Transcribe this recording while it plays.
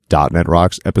.NET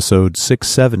Rocks episode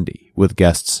 670 with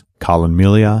guests Colin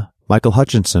Melia, Michael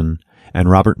Hutchinson, and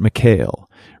Robert McHale,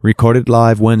 recorded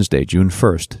live Wednesday, June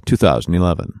 1st,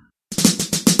 2011.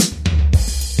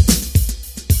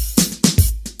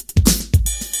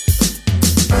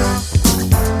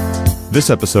 This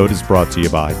episode is brought to you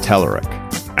by Telerik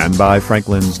and by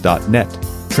Franklins.net,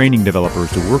 training developers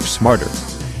to work smarter,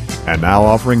 and now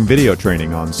offering video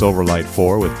training on Silverlight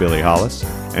 4 with Billy Hollis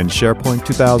and SharePoint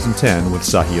 2010 with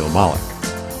Sahil Malik.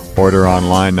 Order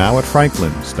online now at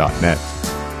franklins.net.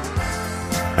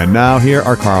 And now here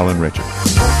are Carl and Richard.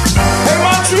 Hey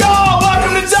Montreal,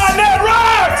 welcome to .NET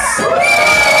Rocks!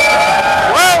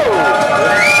 Whoa!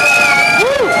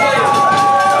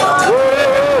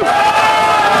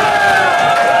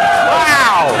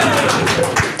 Wow!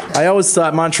 I always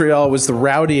thought Montreal was the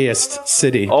rowdiest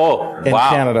city in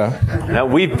Canada. Now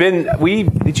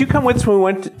did you come with us when we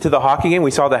went to the hockey game?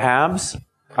 We saw the Habs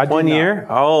one year.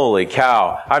 Holy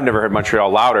cow. I've never heard Montreal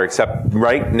louder except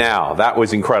right now. That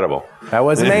was incredible. That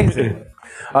was amazing.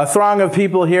 A throng of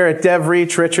people here at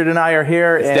DevReach. Richard and I are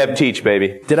here. It's DevTeach,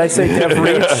 baby. Did I say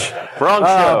DevReach? Wrong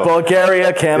show.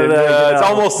 Bulgaria, Canada. It's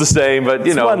almost the same, but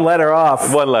it's one letter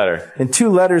off. One letter. And two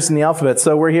letters in the alphabet.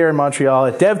 So we're here in Montreal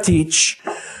at DevTeach,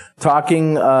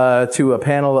 talking to a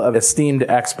panel of esteemed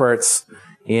experts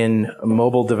in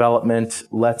mobile development.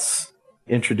 Let's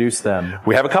introduce them.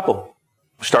 We have a couple.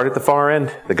 Start at the far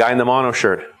end. The guy in the mono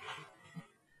shirt.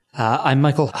 I'm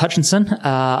Michael Hutchinson.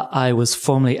 I was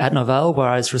formerly at Novell, where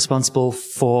I was responsible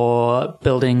for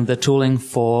building the tooling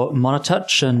for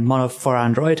MonoTouch and Mono for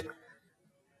Android.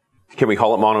 Can we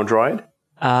call it MonoDroid?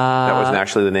 That wasn't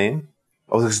actually the name?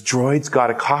 Oh, this Droid's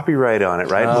got a copyright on it,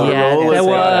 right? There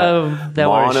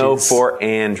were Mono issues. for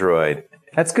Android.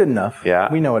 That's good enough.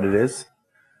 Yeah. We know what it is.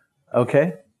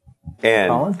 Okay. And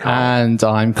Colin? And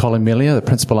I'm Colin Melia, the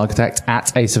principal architect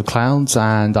at Ace of Clouds,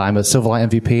 and I'm a Silverlight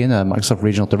MVP and a Microsoft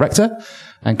Regional Director,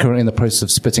 and currently in the process of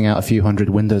spitting out a few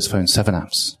hundred Windows Phone 7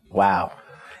 apps. Wow.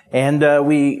 And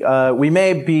we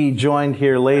may be joined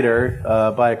here later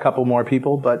by a couple more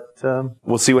people, but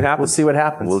we'll see what happens. We'll see what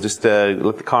happens. We'll just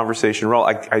let the conversation roll.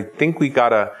 I think we got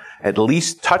to at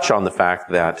least touch on the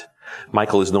fact that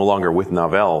Michael is no longer with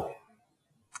Novell,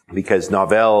 because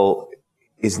Novell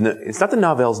it's not that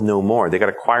Novell's no more. They got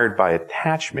acquired by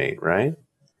Attachmate, right?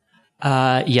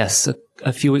 Yes.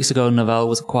 A few weeks ago, Novell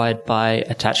was acquired by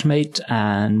Attachmate,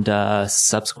 and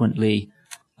subsequently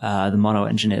the Mono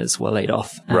engineers were laid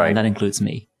off. And that includes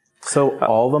me. So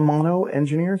all the Mono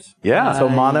engineers? Yeah. So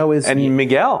Mono is... And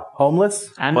Miguel. Homeless?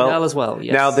 And Miguel as well,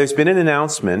 yes. Now, there's been an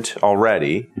announcement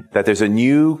already that there's a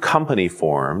new company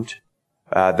formed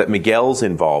that Miguel's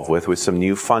involved with some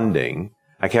new funding.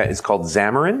 It's called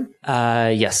Xamarin?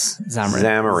 Yes,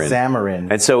 Xamarin.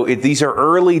 Xamarin. And so these are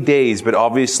early days, but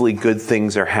obviously good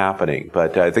things are happening.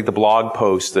 But I think the blog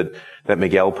post that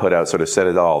Miguel put out sort of said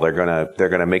it all. They're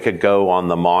gonna make a go on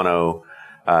the Mono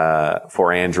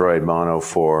for Android, Mono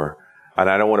for... And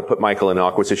I don't want to put Michael in an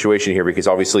awkward situation here, because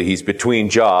obviously he's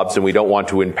between jobs and we don't want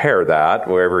to impair that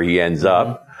wherever he ends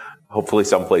up. Hopefully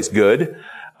someplace good.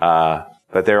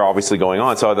 But they're obviously going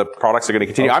on. So the products are going to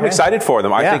continue. Okay. I'm excited for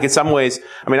them. I think in some ways,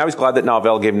 I was glad that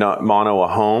Novell gave Mono a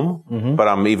home, but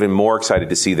I'm even more excited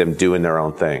to see them doing their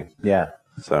own thing. Yeah.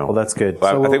 So, well, that's good.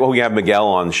 I think we have Miguel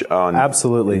on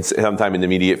absolutely sometime in the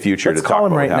immediate future to talk about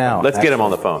him right now. Let's get him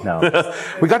on the phone. No.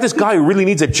 We got this guy who really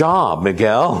needs a job,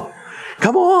 Miguel.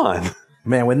 Come on.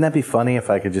 Man, wouldn't that be funny if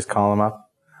I could just call him up?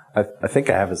 I think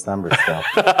I have his number still. All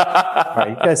right,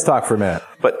 you guys talk for a minute.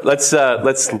 But let's leave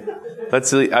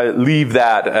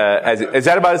that. Is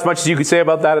that about as much as you could say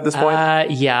about that at this point?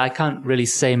 Yeah, I can't really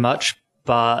say much,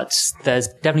 but there's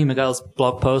definitely Miguel's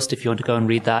blog post if you want to go and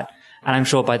read that. And I'm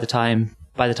sure by the time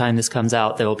this comes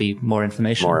out, there will be more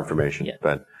information. Yeah.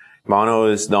 But Mono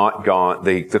is not gone.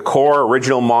 The core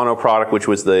original Mono product, which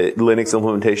was the Linux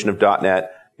implementation of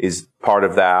 .NET, is part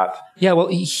of that. Yeah, well,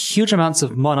 huge amounts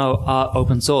of Mono are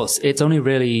open source. It's only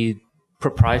really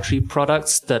proprietary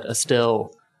products that are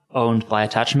still owned by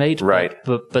Attachmate. Right.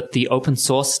 But the open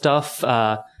source stuff,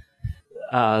 the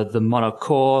Mono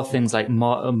Core, things like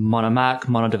Mono Mac,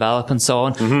 Mono Develop, and so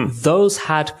on, those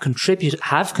have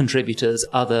contributors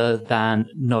other than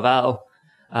Novell.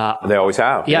 They always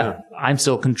have. Yeah. I'm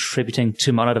still contributing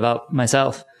to Mono Develop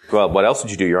myself. Well, what else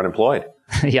did you do? You're unemployed.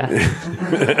 Yeah.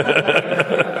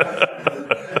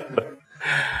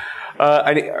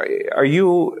 Are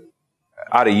you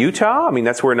out of Utah?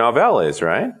 That's where Novell is,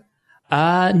 right?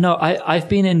 No, I've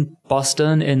been in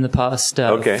Boston in the past,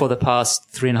 for the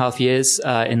past 3.5 years,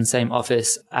 in the same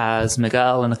office as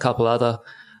Miguel and a couple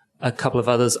of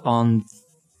others on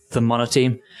the Mono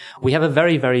team. We have a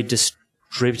very, very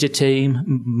distributed team,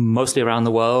 mostly around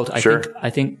the world. I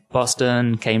think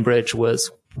Boston, Cambridge was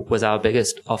our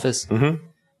biggest office. Mm-hmm.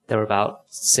 There were about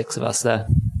 6 of us there.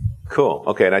 Cool.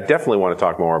 Okay. And I definitely want to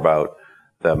talk more about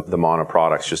the Mono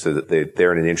products, just that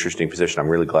they're in an interesting position. I'm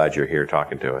really glad you're here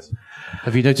talking to us.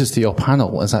 Have you noticed that your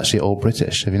panel is actually all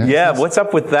British? Have you noticed? Yeah. What's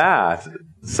up with that?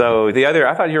 So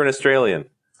I thought you were an Australian.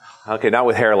 Okay. Not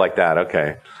with hair like that.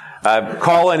 Okay.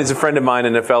 Colin is a friend of mine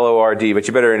and a fellow RD, but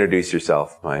you better introduce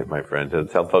yourself, my friend.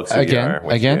 Tell folks who you are.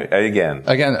 Again.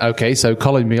 Okay, so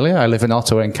Colin Melia. I live in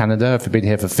Ottawa in Canada. I've been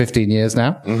here for 15 years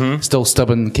now. Mm-hmm. Still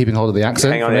stubborn, keeping hold of the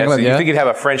accent. Hang on, England, you think you'd have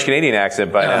a French-Canadian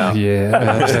accent by now.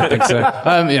 I think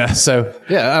so.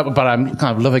 But I'm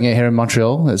kind of loving it here in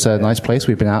Montreal. It's a nice place.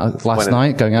 We've been out last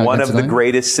night, going out one of tonight. the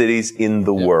greatest cities in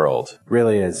the world.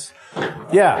 Really is.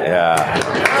 Yeah.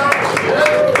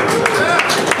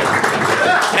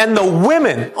 And the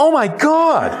women, oh my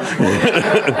God.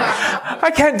 I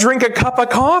can't drink a cup of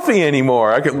coffee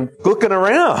anymore. I'm looking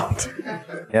around.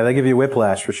 Yeah, they give you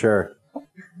whiplash for sure.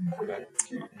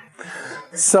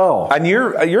 So. And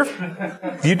you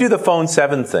do the Phone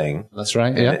 7 thing. That's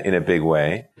right, in a big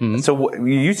way. Mm-hmm. So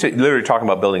you literally talking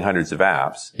about building hundreds of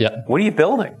apps. Yeah. What are you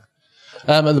building?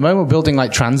 At the moment, we're building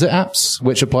like transit apps,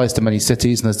 which applies to many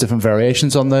cities, and there's different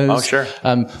variations on those. Oh, sure.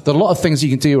 There are a lot of things you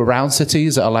can do around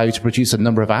cities that allow you to produce a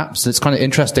number of apps. It's kind of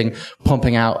interesting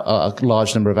pumping out a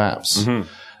large number of apps.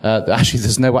 Mm-hmm. Actually,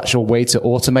 there's no actual way to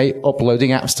automate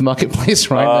uploading apps to Marketplace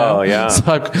right now. Oh, yeah. So,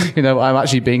 I'm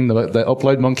actually being the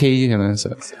upload monkey,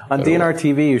 So. On DNR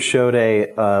TV, you showed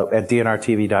at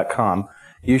dnrtv.com,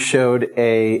 you showed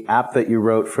a app that you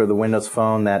wrote for the Windows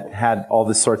Phone that had all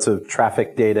this sorts of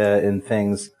traffic data and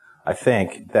things, I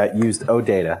think, that used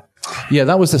OData. Yeah,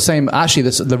 that was the same. Actually,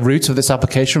 the root of this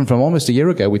application from almost a year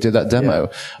ago, we did that demo.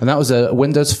 Yeah. And that was a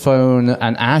Windows Phone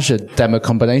and Azure demo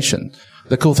combination.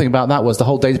 The cool thing about that was the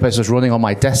whole database was running on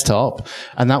my desktop,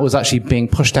 and that was actually being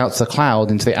pushed out to the cloud,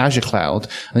 into the Azure cloud,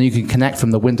 and you can connect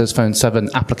from the Windows Phone 7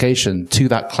 application to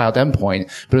that cloud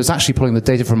endpoint, but it was actually pulling the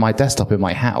data from my desktop in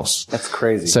my house. That's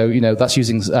crazy. So, that's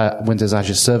using Windows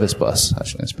Azure Service Bus,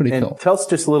 actually. It's pretty cool. Tell us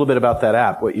just a little bit about that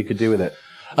app, what you could do with it.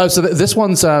 Oh, so this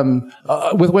one's,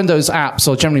 with Windows apps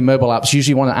or generally mobile apps, you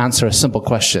usually want to answer a simple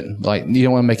question. Like, you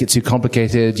don't want to make it too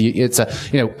complicated.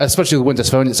 Especially with Windows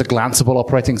Phone, it's a glanceable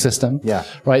operating system. Yeah.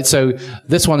 Right. So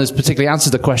this one is particularly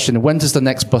answers the question, when does the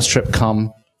next bus trip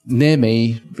come near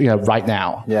me, right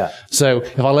now? Yeah. So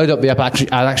if I load up the app,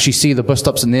 I'll actually see the bus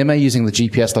stops near me using the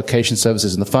GPS location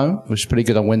services in the phone, which is pretty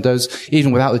good on Windows.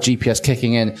 Even without the GPS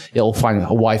kicking in, it'll find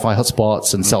Wi-Fi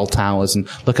hotspots and cell towers and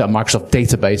look at a Microsoft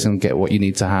database and get what you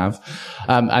need to have.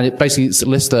 And it basically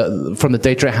lists from the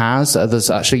data it has,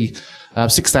 there's actually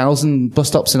 6,000 bus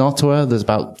stops in Ottawa. There's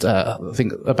about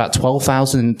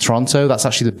 12,000 in Toronto. That's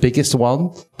actually the biggest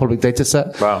one, public data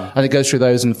set. Wow. And it goes through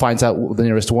those and finds out the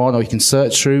nearest one, or you can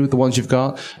search through the ones you've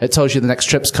got. It tells you the next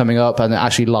trip's coming up, and it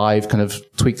actually live kind of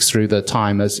tweaks through the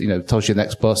time as, tells you the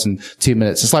next bus in 2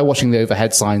 minutes. It's like watching the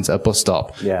overhead signs at a bus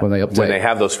stop when they update. When they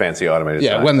have those fancy automated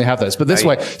signs. When they have those. But this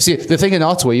way, see, the thing in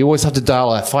Ottawa, you always have to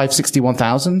dial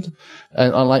 561,000.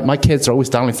 And like my kids are always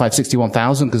dialing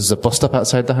 561,000 because there's a bus stop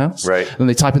outside the house. Right. And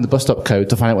they type in the bus stop code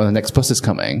to find out when the next bus is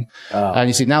coming. Oh. And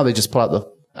you see, now they just pull out the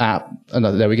app, and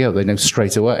there we go. They know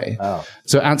straight away. Oh.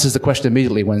 So it answers the question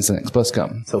immediately, when's the next bus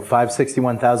come? So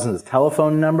 561,000 is the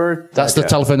telephone number? That's the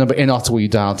telephone number in Ottawa you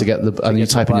dial to get and you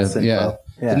type in your,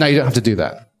 yeah. Now you don't have to do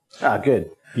that. Ah, good.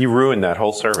 You ruined that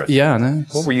whole service. Yeah, I know.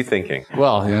 What were you thinking?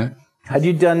 Well, yeah. Had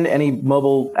you done any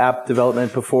mobile app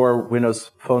development before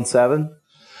Windows Phone 7?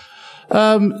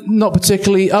 Not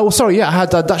particularly. Oh, sorry. Yeah,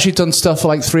 I'd actually done stuff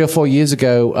like 3 or 4 years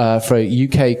ago, for a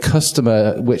UK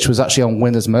customer, which was actually on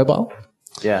Windows Mobile.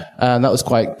 Yeah. And that was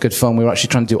quite good fun. We were actually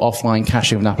trying to do offline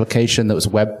caching of an application that was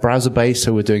web browser based.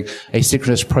 So we're doing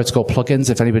asynchronous protocol plugins,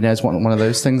 if anybody knows what one of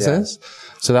those things is.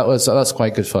 So that's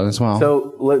quite good fun as well.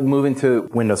 So moving to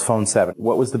Windows Phone 7,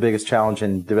 what was the biggest challenge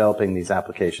in developing these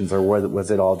applications, or was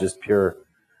it all just pure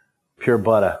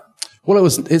butter? Well,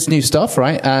 it's new stuff,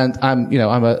 right? And I'm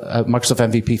a Microsoft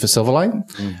MVP for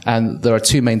Silverlight. And there are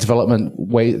 2 main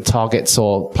development targets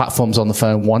or platforms on the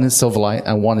phone. One is Silverlight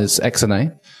and one is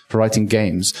XNA for writing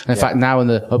games. And in fact, now in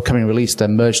the upcoming release, they're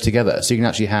merged together. So you can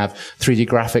actually have 3D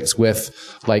graphics with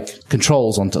like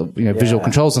controls on top, visual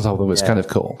controls on top of them, which is kind of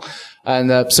cool.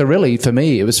 And so really, for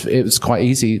me, it was quite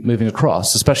easy moving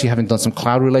across, especially having done some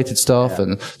cloud-related stuff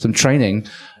and some training.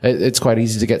 It's quite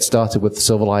easy to get started with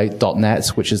Silverlight.net,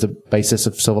 which is the basis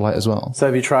of Silverlight as well. So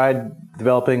have you tried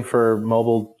developing for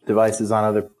mobile devices on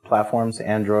other platforms,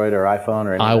 Android or iPhone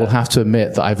or anything? I will have to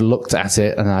admit that I've looked at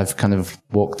it and I've kind of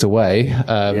walked away.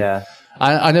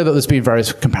 I know that there's been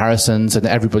various comparisons, and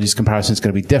everybody's comparison is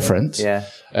going to be different. Yeah.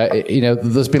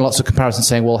 There's been lots of comparisons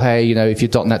saying, well, hey, if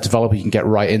you're a .NET developer, you can get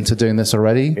right into doing this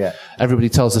already. Yeah. Everybody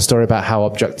tells the story about how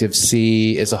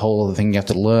Objective-C is a whole other thing you have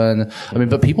to learn. I mean,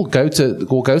 but people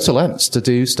will go to lengths to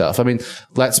do stuff. I mean,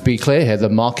 let's be clear here. The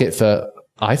market for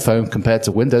iPhone compared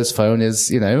to Windows Phone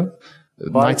is,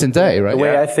 night and day, right? The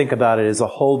way I think about it is a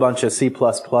whole bunch of C++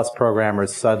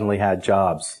 programmers suddenly had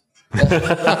jobs.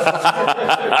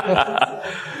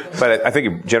 But I think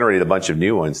it generated a bunch of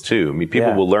new ones too. I mean,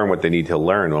 people will learn what they need to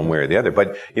learn one way or the other.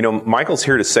 But Michael's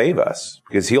here to save us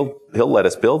because he'll let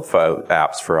us build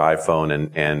apps for iPhone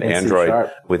and Android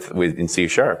with in C#.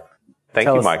 Thank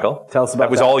you, Michael. Tell us about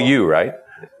that. Was all you, right?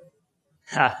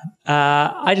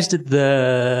 I just did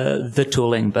the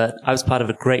tooling, but I was part of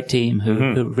a great team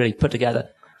who really put together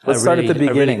Let's start at the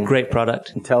beginning. A really great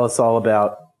product. And tell us all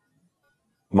about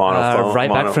Mono phone,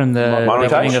 back from the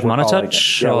beginning of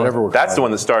MonoTouch. Yeah, whatever. That's the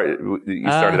one that you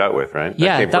started out with, right?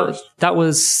 Yeah, first. That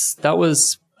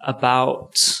was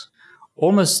about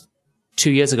almost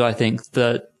 2 years ago, I think,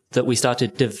 that we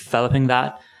started developing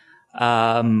that.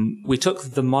 We took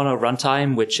the Mono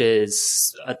runtime, which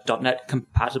is a .NET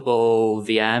compatible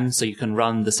VM, so you can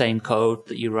run the same code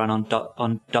that you run on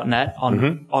 .NET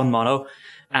on Mono,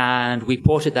 and we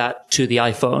ported that to the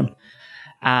iPhone.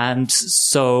 And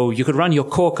so you could run your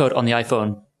core code on the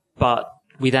iPhone, but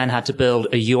we then had to build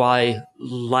a UI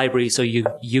library so you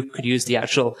could use the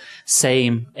actual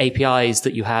same APIs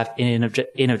that you have in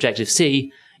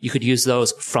Objective-C. You could use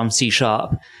those from C#.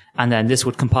 And then this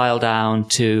would compile down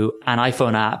to an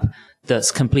iPhone app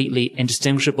that's completely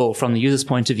indistinguishable from the user's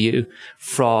point of view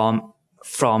from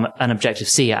an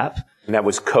Objective-C app. And that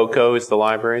was Cocoa is the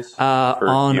libraries?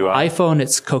 On UI? iPhone,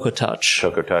 it's CocoaTouch.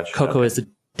 CocoaTouch. Cocoa is the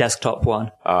desktop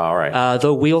one. All right.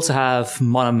 Though we also have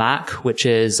MonoMac, which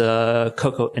is a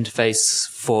Cocoa interface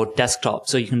for desktop.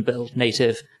 So you can build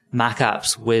native Mac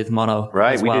apps with Mono.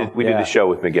 Right. As well. We did a show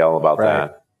with Miguel about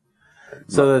that.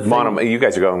 So Mono, you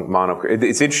guys are going Mono.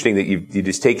 It's interesting that you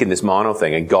just taken this Mono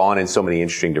thing and gone in so many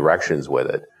interesting directions with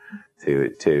it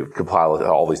to compile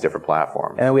all these different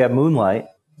platforms. And then we have Moonlight.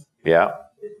 Yeah.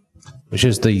 Which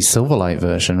is the Silverlight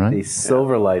version, right? The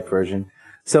Silverlight version.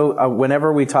 So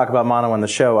whenever we talk about Mono on the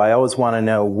show, I always want to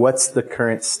know what's the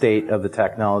current state of the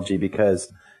technology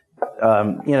because,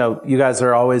 you guys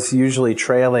are always usually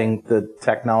trailing the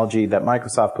technology that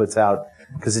Microsoft puts out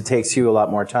because it takes you a lot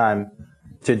more time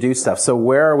to do stuff. So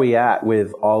where are we at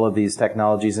with all of these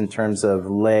technologies in terms of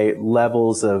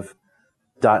levels of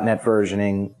 .NET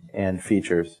versioning and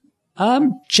features?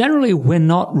 Generally, we're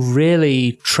not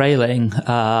really trailing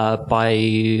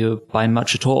by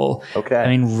much at all. Okay. I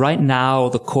mean, right now,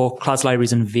 the core class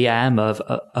libraries in VM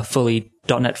are fully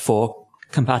 .NET 4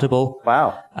 compatible.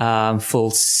 Wow. Full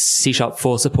C#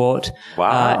 4 support.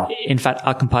 Wow. In fact,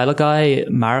 our compiler guy,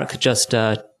 Marek, just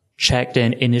checked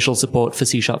in initial support for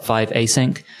C# 5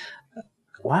 async.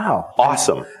 Wow.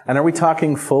 Awesome. And are we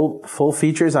talking full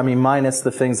features? I mean, minus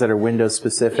the things that are Windows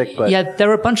specific, but yeah,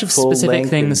 there are a bunch of specific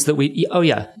things that we, all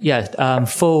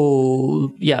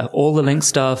the link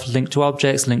stuff, link to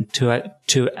objects, link to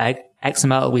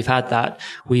XML. We've had that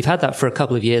for a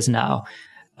couple of years now.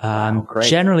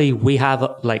 Generally we have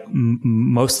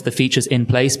most of the features in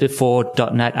place before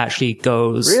 .NET actually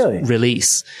goes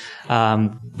release.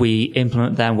 We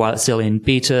implement them while it's still in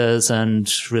betas and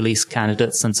release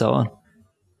candidates and so on.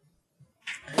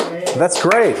 That's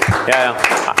great. Yeah.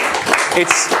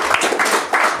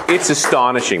 It's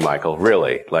astonishing, Michael,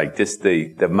 really. Like just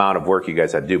the amount of work you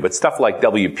guys have to do. But stuff like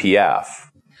WPF.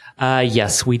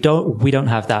 Yes, we don't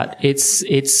have that. It's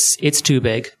too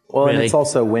big. Well, really. And it's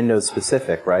also Windows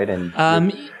specific, right? And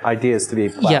the idea is to be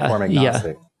platform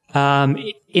agnostic. Yeah.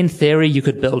 In theory, you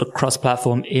could build a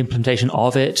cross-platform implementation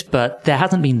of it, but there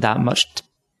hasn't been that much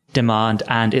demand,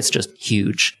 and it's just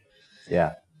huge.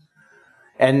 Yeah.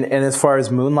 And as far as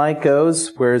Moonlight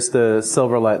goes, where's the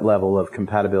Silverlight level of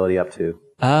compatibility up to?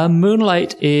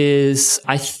 Moonlight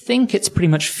I think it's pretty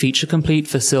much feature complete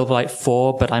for Silverlight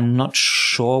 4, but I'm not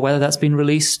sure whether that's been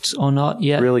released or not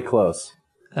yet. Really close.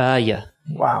 Yeah.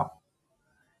 Wow.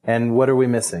 And what are we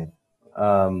missing?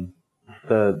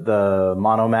 The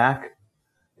Mono Mac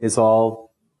is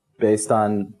all based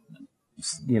on,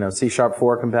 C#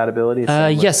 4 compatibility?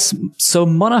 Yes. So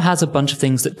Mono has a bunch of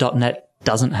things that .NET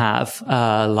doesn't have,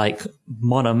 like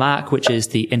Mono Mac, which is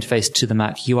the interface to the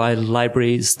Mac UI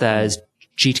libraries. There's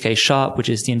GTK Sharp, which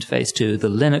is the interface to the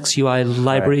Linux UI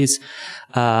libraries.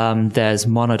 Right. There's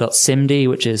Mono.SIMD,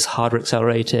 which is hardware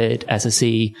accelerated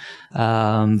SSE,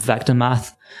 vector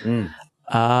math. There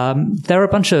are a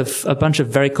bunch of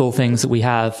very cool things that we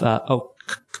have.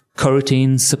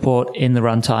 Coroutines support in the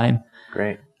runtime.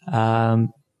 Great. So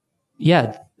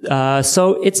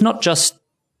it's not just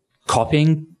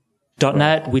copying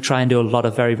 .NET. We try and do a lot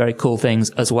of very, very cool things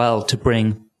as well to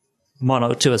bring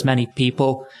Mono to as many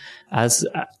people as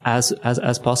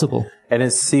possible. And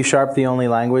is C# the only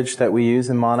language that we use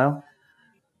in Mono?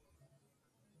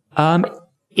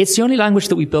 It's the only language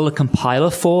that we build a compiler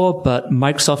for, but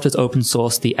Microsoft has open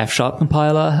sourced the F#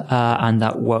 compiler, and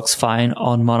that works fine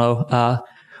on Mono.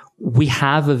 We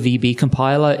have a VB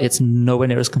compiler. It's nowhere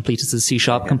near as complete as the C#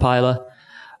 compiler.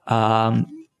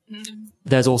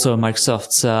 There's also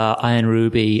Microsoft's Iron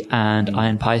Ruby and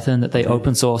Iron Python that they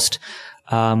open sourced.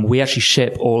 We actually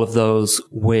ship all of those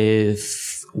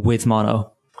with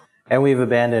Mono. And we've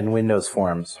abandoned Windows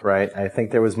Forms, right? I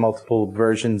think there was multiple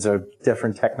versions of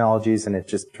different technologies, and it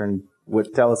just turned.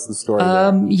 Tell us the story.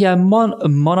 Yeah,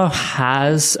 Mono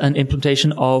has an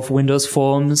implementation of Windows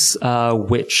Forms,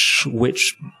 which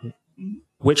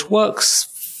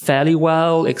works fairly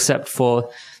well, except for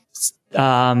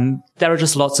there are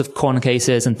just lots of corner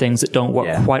cases and things that don't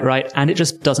work quite right, and it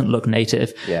just doesn't look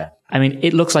native. Yeah. I mean,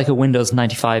 it looks like a Windows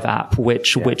 95 app,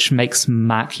 which makes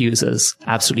Mac users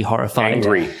absolutely horrified.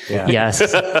 Angry. Yeah.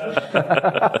 Yes.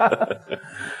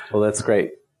 Well, that's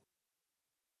great.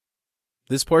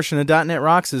 This portion of .NET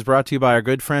Rocks is brought to you by our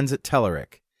good friends at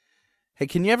Telerik. Hey,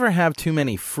 can you ever have too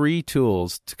many free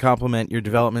tools to complement your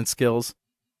development skills?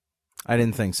 I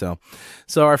didn't think so.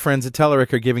 So our friends at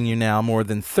Telerik are giving you now more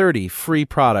than 30 free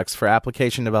products for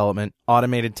application development,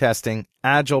 automated testing,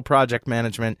 agile project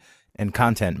management, and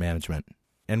content management.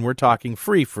 And we're talking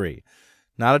free.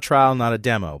 Not a trial, not a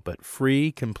demo, but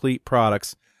free, complete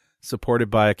products supported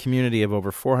by a community of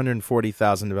over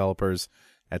 440,000 developers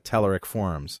at Telerik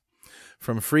forums.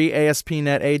 From free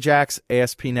ASP.NET Ajax,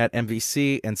 ASP.NET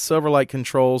MVC, and Silverlight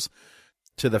controls,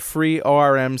 to the free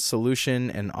ORM solution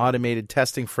and automated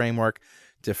testing framework,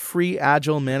 to free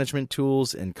agile management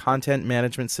tools and content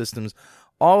management systems,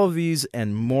 all of these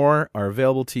and more are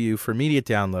available to you for immediate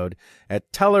download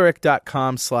at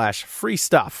Telerik.com/free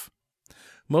stuff.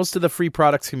 Most of the free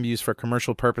products can be used for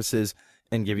commercial purposes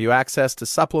and give you access to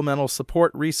supplemental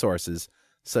support resources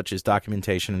such as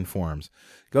documentation and forums.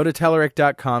 Go to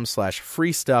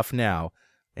Telerik.com/free stuff now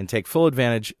and take full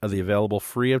advantage of the available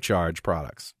free of charge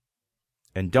products.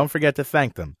 And don't forget to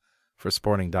thank them for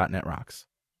supporting .NET Rocks.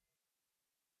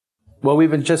 Well, we've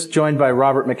been just joined by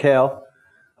Robert McHale.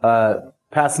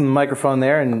 Passing the microphone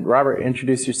there, and Robert,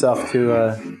 introduce yourself to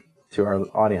our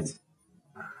audience.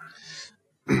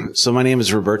 So my name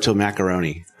is Roberto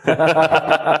Macaroni. No,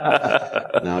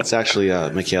 it's actually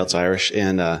McHale. It's Irish,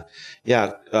 and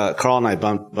Carl and I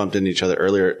bumped into each other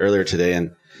earlier today,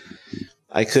 and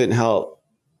I couldn't help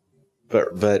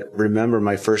but remember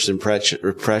my first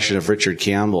impression of Richard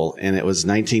Campbell, and it was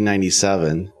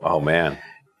 1997. Oh man!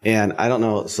 And I don't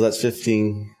know, so that's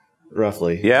 15.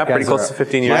 Roughly. Yeah, pretty close to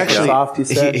 15 years.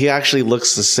 He actually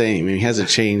looks the same. I mean, he hasn't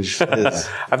changed.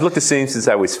 I've looked the same since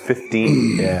I was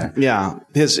 15. Yeah. Yeah.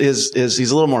 He's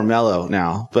a little more mellow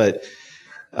now, but,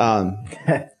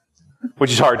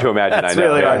 which is hard to imagine. That's I know.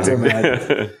 really hard to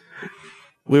imagine.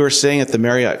 We were staying at the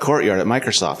Marriott Courtyard at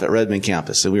Microsoft at Redmond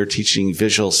campus, and we were teaching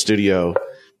Visual Studio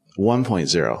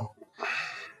 1.0.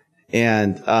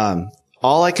 And,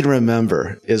 all I can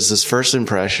remember is this first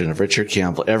impression of Richard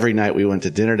Campbell. Every night we went to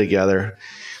dinner together.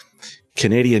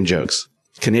 Canadian jokes.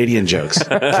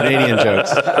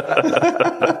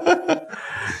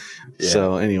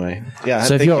 So anyway, yeah.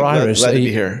 So if you're Irish, glad to be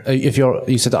here.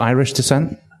 You said Irish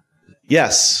descent?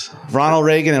 Yes. Ronald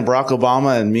Reagan and Barack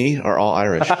Obama and me are all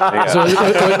Irish. Well,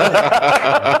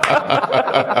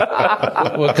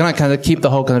 can I kind of keep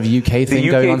the whole kind of UK thing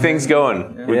going on? The UK thing's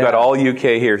going. We've got all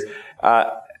UK here.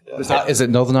 Is it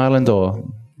Northern Ireland or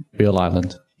real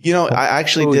Ireland? You know, I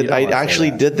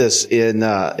actually did this in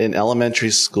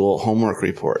elementary school homework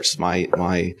reports.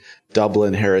 My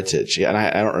Dublin heritage. Yeah, and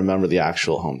I don't remember the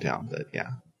actual hometown, but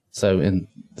yeah. So in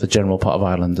the general part of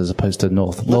Ireland, as opposed to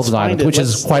Northern Ireland, which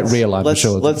is quite real, I'm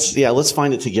sure. Let's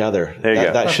find it together. There you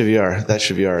go. That should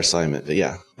be our assignment. But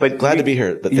yeah, but glad to be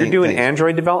here. But you're doing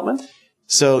Android development.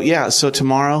 So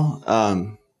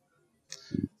tomorrow,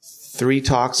 3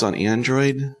 talks on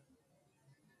Android.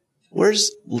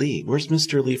 Where's Lee? Where's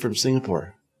Mr. Lee from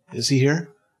Singapore? Is he here?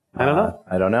 I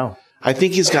don't know. I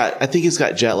think he's got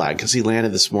jet lag because he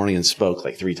landed this morning and spoke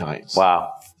like 3 times.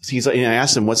 Wow. I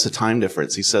asked him, what's the time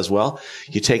difference? He says, well,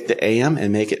 you take the AM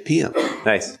and make it PM.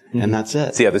 Nice. And that's it.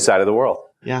 It's the other side of the world.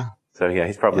 Yeah. So yeah,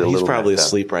 he's probably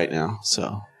asleep right now.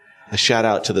 So a shout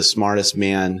out to the smartest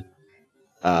man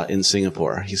in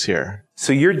Singapore. He's here.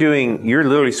 So you're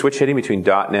literally switch hitting between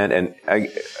 .NET and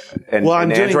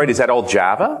Android. Is that all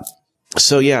Java?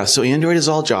 So Android is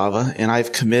all Java, and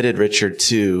I've committed, Richard,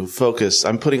 to focus.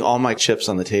 I'm putting all my chips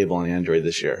on the table on Android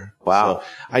this year. Wow. So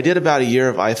I did about a year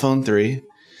of iPhone 3,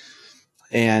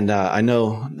 and I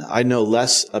know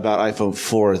less about iPhone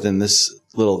 4 than this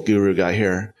little guru guy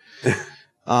here.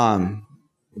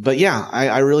 But yeah,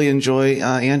 I really enjoy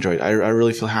Android. I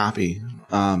really feel happy.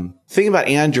 Thing about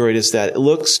Android is that it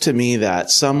looks to me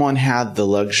that someone had the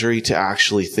luxury to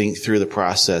actually think through the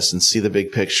process and see the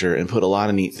big picture and put a lot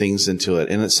of neat things into it.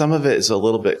 And some of it is a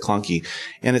little bit clunky,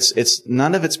 and it's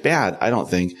none of it's bad, I don't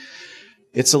think.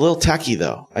 It's a little techy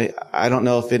though. I don't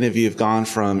know if any of you have gone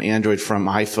from Android from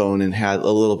iPhone and had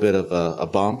a little bit of a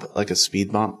bump, like a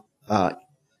speed bump.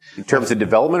 In terms of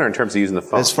development or in terms of using the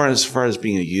phone? As far as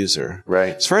being a user.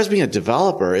 Right. As far as being a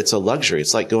developer, it's a luxury.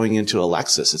 It's like going into a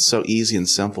Lexus. It's so easy and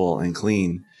simple and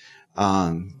clean.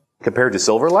 Compared to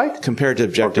Silverlight? Compared to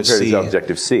Objective-C. Compared to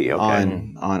Objective-C, okay.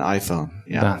 On iPhone.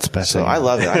 Yeah. That's better. So I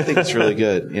love it. I think it's really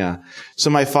good. Yeah. So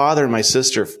my father and my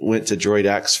sister went to Droid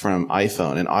X from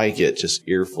iPhone, and I get just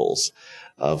earfuls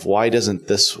of why doesn't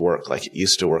this work like it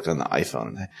used to work on the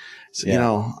iPhone?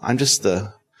 So, I'm just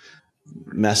the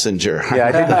messenger. Yeah,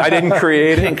 I didn't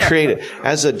create it. I didn't create it.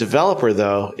 As a developer,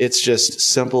 though, it's just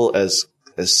simple as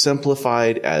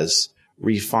simplified, as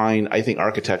refined, I think,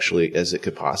 architecturally as it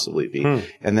could possibly be,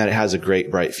 and that it has a great,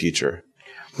 bright future.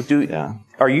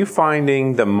 Are you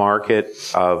finding the market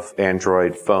of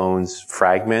Android phones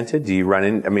fragmented? Do you run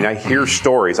in? I mean, I hear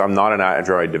stories. I'm not an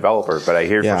Android developer, but I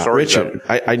hear stories. Richard,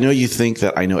 I know you think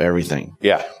that I know everything.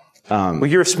 Yeah. Well,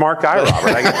 you're a smart guy,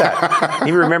 Robert. I get that.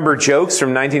 You remember jokes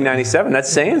from 1997.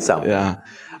 That's saying something. Yeah.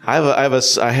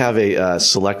 I have a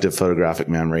selective photographic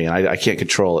memory, and I can't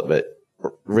control it, but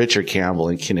Richard Campbell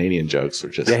and Canadian jokes are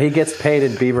just... Yeah, he gets paid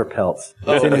in beaver pelts.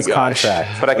 It's in his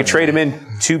contract. But I could trade him in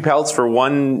 2 pelts for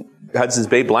 1 Hudson's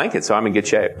Bay blanket, so I'm in good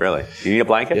shape, really. You need a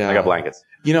blanket? Yeah. I got blankets.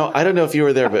 I don't know if you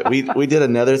were there, but we did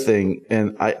another thing,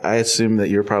 and I assume that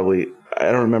you're probably...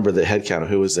 I don't remember the head count of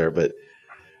who was there, but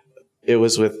it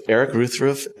was with Eric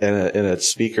Ruthruff in a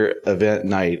speaker event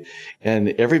night, and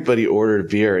everybody ordered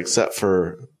beer except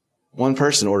for one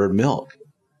person ordered milk.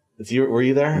 Were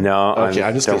you there? No. Okay,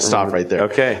 I'm just going to stop right there.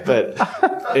 Okay.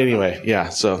 But anyway, yeah.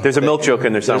 So there's a milk joke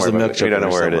in there somewhere. There's a milk joke. We don't know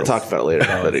where it is. We'll talk about it later.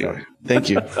 But anyway, thank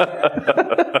you.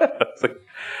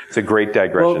 It's a great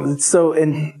digression. Well, so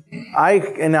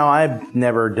I've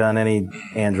never done any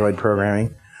Android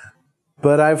programming,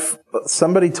 but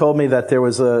somebody told me that there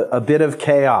was a bit of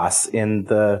chaos in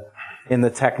the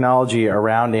technology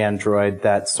around Android,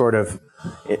 that sort of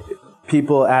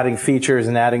people adding features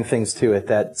and adding things to it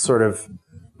that sort of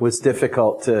was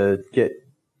difficult to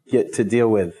get to deal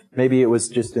with. Maybe it was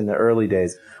just in the early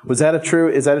days. Is that a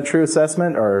true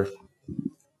assessment, or?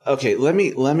 Okay, let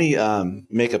me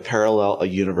make a parallel, a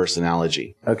universe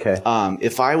analogy. Okay.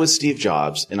 If I was Steve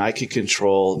Jobs and I could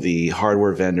control the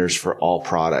hardware vendors for all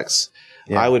products,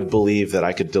 I would believe that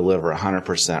I could deliver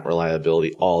 100%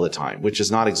 reliability all the time, which is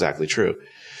not exactly true.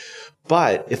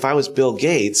 But if I was Bill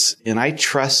Gates and I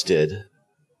trusted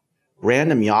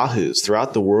random yahoos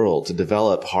throughout the world to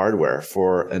develop hardware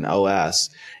for an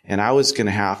OS, and I was going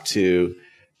to have to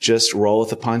just roll with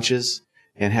the punches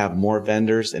and have more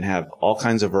vendors and have all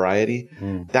kinds of variety,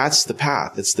 that's the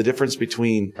path. It's the difference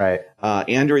between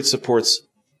Android supports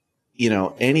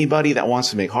anybody that wants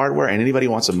to make hardware and anybody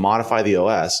who wants to modify the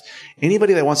OS.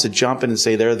 Anybody that wants to jump in and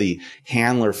say they're the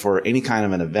handler for any kind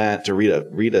of an event, to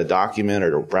read a document or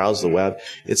to browse the web.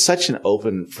 It's such an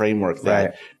open framework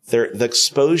that the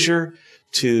exposure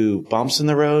to bumps in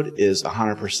the road is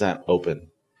 100% open.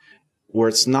 Where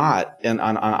it's not, and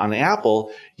on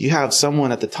Apple, you have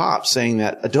someone at the top saying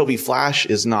that Adobe Flash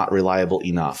is not reliable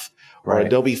enough, or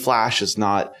Adobe Flash is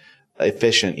not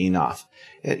efficient enough.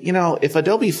 If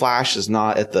Adobe Flash is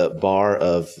not at the bar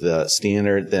of the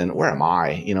standard, then where am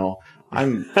I?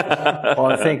 I'm. Well,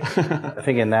 I think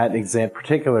in that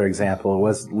particular example, it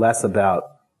was less about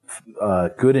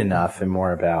good enough and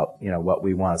more about what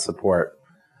we want to support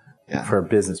for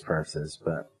business purposes.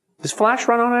 But does Flash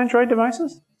run on Android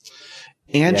devices?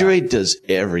 Android does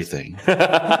everything.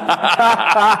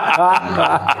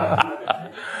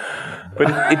 But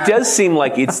it does seem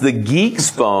like it's the geek's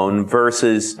phone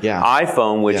versus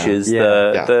iPhone, which is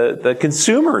the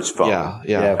consumer's phone.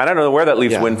 Yeah. I don't know where that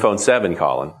leaves WinPhone 7,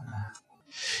 Colin.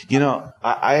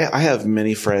 I have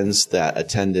many friends that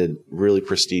attended really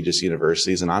prestigious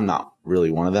universities, and I'm not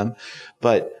really one of them.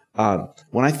 But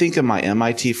when I think of my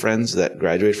MIT friends that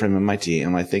graduated from MIT,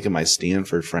 and when I think of my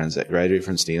Stanford friends that graduated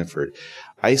from Stanford,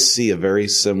 I see a very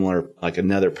similar, like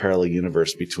another parallel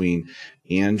universe between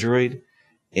Android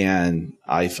and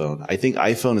iPhone. I think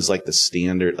iPhone is like the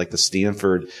standard, like the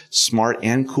Stanford, smart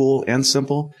and cool and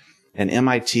simple. And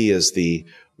MIT is the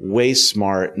way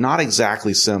smart, not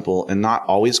exactly simple and not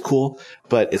always cool,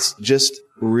 but it's just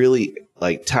really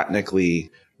like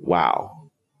technically wow.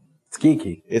 It's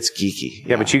geeky. It's geeky.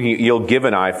 Yeah, but you'll give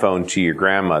an iPhone to your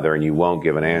grandmother and you won't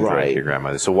give an Android to your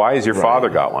grandmother. So why has your father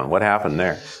got one? What happened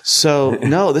there? So,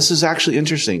 no, this is actually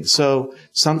interesting. So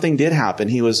something did happen.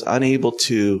 He was unable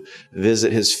to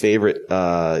visit his favorite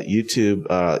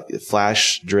YouTube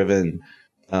Flash-driven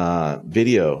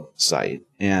video site.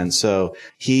 And so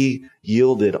he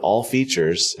yielded all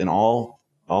features and all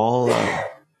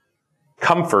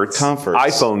comforts,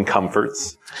 iPhone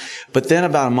comforts. But then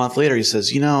about a month later, he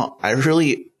says, I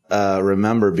really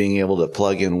remember being able to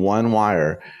plug in one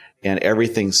wire and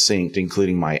everything synced,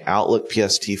 including my Outlook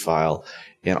PST file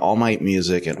and all my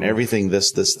music and everything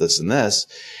this, and this.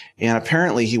 And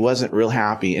apparently he wasn't real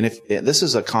happy. And this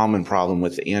is a common problem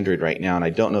with Android right now, and I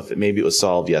don't know if maybe it was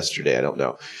solved yesterday. I don't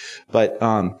know. But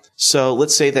so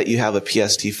let's say that you have a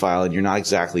PST file and you're not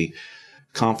exactly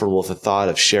comfortable with the thought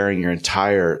of sharing your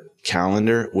entire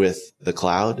calendar with the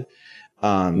cloud.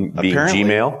 Via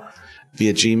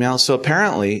Gmail. So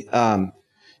apparently,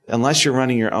 unless you're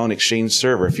running your own Exchange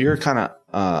server, if you're kind of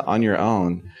on your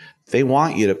own, they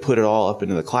want you to put it all up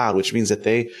into the cloud, which means that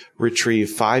they retrieve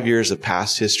 5 years of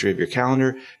past history of your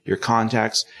calendar, your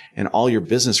contacts, and all your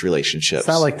business relationships. It's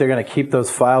not like they're going to keep those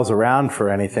files around for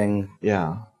anything.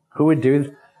 Yeah. Who would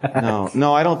do that?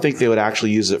 No, I don't think they would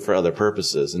actually use it for other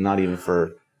purposes, and not even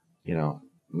for,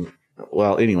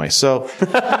 well, anyway, so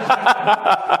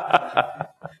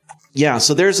yeah,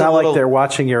 so there's it's not like they're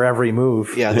watching your every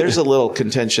move. Yeah, there's a little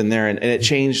contention there, and it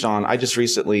changed on. I just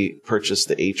recently purchased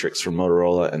the Atrix from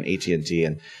Motorola and AT&T,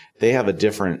 and they have a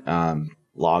different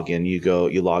login.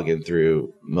 You log in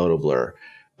through MotoBlur,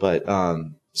 but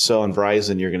so on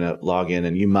Verizon you're going to log in,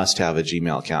 and you must have a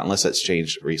Gmail account unless that's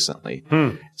changed recently.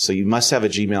 So you must have a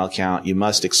Gmail account. You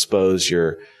must expose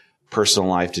your personal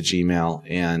life to Gmail,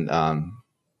 and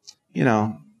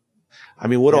I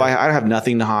mean, what do I have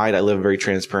nothing to hide. I live a very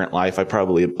transparent life. I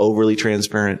probably am overly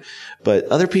transparent, but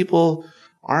other people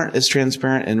aren't as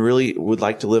transparent and really would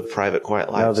like to live private,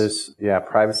 quiet lives.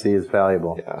 Privacy is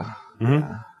valuable. Yeah.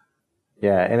 Mm-hmm.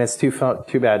 Yeah. And it's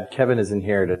too bad Kevin isn't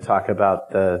here to talk about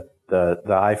the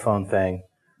iPhone thing.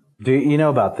 Do you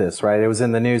know about this, right? It was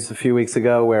in the news a few weeks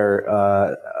ago where,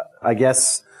 I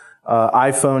guess,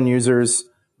 iPhone users,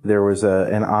 there was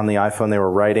and on the iPhone, they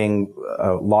were writing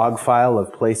a log file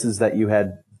of places that you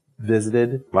had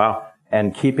visited. Wow.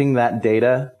 And keeping that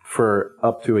data for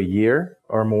up to a year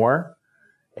or more.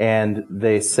 And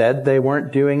they said they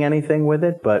weren't doing anything with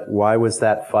it, but why was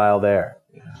that file there?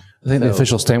 I think the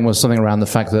official statement was something around the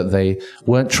fact that they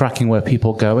weren't tracking where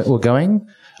people were going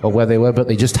or where they were, but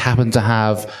they just happened to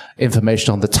have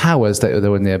information on the towers that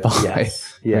were nearby.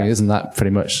 Yes. Yeah. I mean, isn't that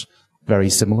pretty much very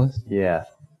similar? Yeah,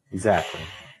 exactly.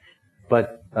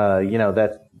 But, do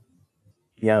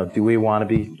we want to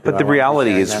be? But the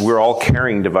reality is we're all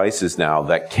carrying devices now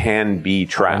that can be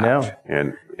tracked. I know.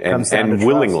 And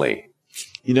willingly.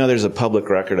 There's a public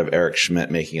record of Eric Schmidt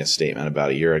making a statement about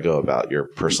a year ago about your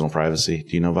personal privacy. Do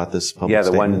you know about this public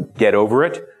statement? Yeah, the one, get over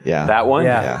it? Yeah. That one?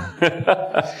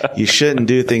 Yeah. You shouldn't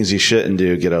do things you shouldn't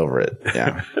do. Get over it.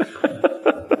 Yeah.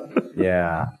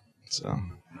 Yeah. So.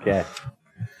 Okay.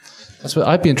 That's what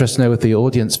I'd be interested to know if the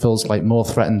audience feels like more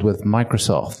threatened with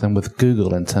Microsoft than with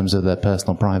Google in terms of their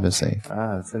personal privacy.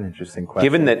 That's an interesting question.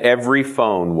 Given that every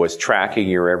phone was tracking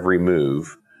your every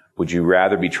move, would you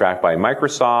rather be tracked by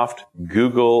Microsoft,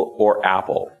 Google, or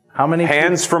Apple? How many?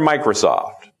 Hands for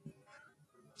Microsoft.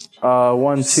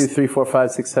 1, 2, 3, 4,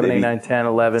 5, 6, 7, 8, 9, 10,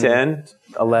 11. 10?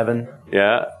 11.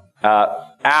 Yeah.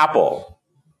 Apple.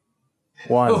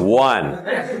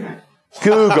 1.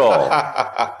 Google.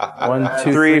 1,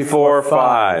 2, 3, 4,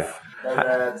 5. All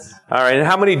right. And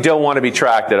how many don't want to be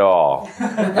tracked at all?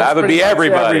 That would be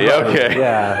everybody. Okay.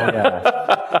 Yeah.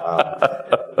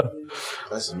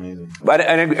 That's amazing. But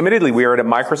admittedly, we are at a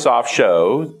Microsoft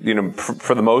show,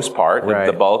 for the most part. Right.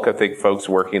 The bulk, I think, folks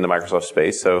working in the Microsoft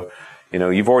space. So,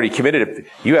 you've already committed. If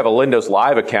you have a Windows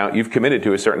Live account, you've committed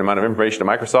to a certain amount of information to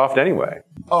Microsoft anyway.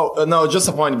 Oh, no, just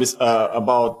a point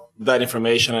about that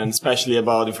information, and especially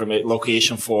about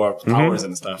location for towers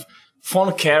and stuff.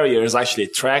 Phone carriers actually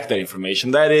track that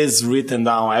information. That is written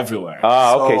down everywhere.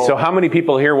 Okay. So how many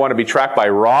people here want to be tracked by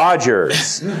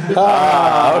Rogers?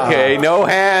 Okay. No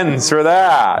hands for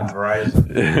that. Right.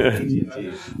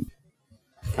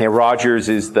 And Rogers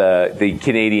is the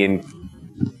Canadian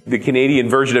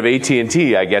version of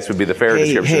AT&T, I guess would be the fair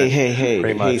description. Hey.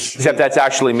 Pretty much. Except that's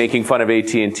actually making fun of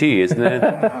AT&T, isn't it?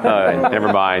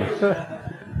 Never mind.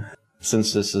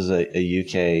 Since this is a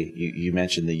UK, you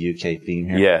mentioned the UK theme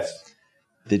here. Yes.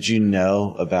 Did you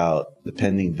know about the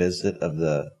pending visit of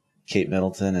the Kate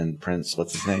Middleton and Prince,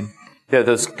 what's his name? Yeah,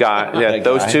 those guys. Yeah, That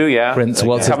those guy. two. Yeah, Prince,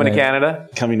 what's his coming to name? Canada.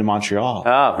 Coming to Montreal.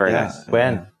 Oh, very nice.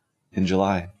 When? In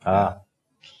July.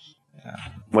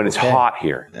 When it's hot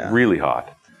here, Yeah. really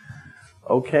hot.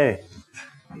 Okay.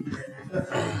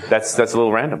 That's a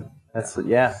little random.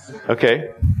 Yeah.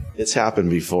 Okay. It's happened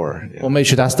before. Yeah. Well, maybe you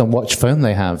should ask them which phone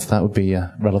they have. That would be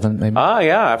relevant, maybe.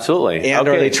 Yeah, absolutely. And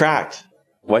okay. are they tracked?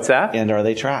 What's that? And are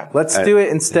they tracked? Let's do it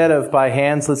instead of by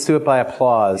hands. Let's do it by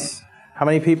applause. How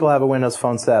many people have a Windows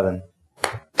Phone 7?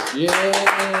 Yay!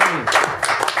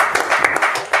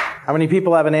 How many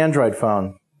people have an Android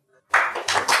phone?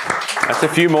 That's a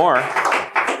few more.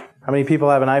 How many people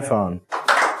have an iPhone?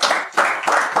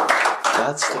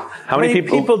 That's How many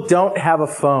people? don't have a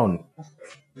phone?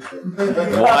 One.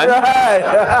 Right.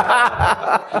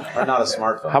 or not a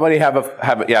smartphone. How many have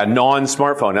a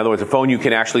non-smartphone? In other words, a phone you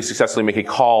can actually successfully make a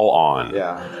call on.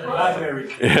 Yeah.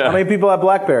 How many people have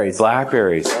Blackberries?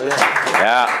 Blackberries.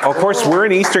 Yeah. Of course, we're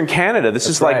in Eastern Canada. This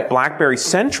is like right. Blackberry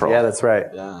Central. Yeah, that's right.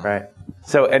 Yeah. Right.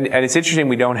 So, and it's interesting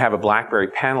we don't have a BlackBerry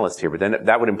panelist here, but then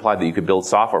that would imply that you could build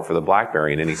software for the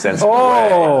BlackBerry in any sense. We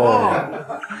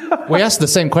asked the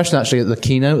same question actually at the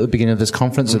keynote at the beginning of this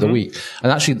conference of the week,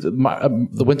 and actually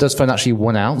the Windows Phone actually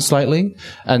won out slightly.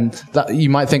 And that,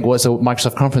 you might think, well, it's a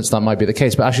Microsoft conference, that might be the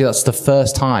case, but actually that's the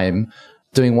first time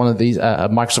doing one of these a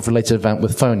Microsoft-related event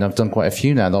with phone. I've done quite a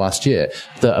few now in the last year.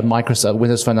 That a Microsoft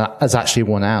Windows Phone has actually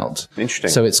won out. Interesting.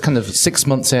 So it's kind of 6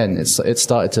 months in. It's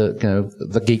started to,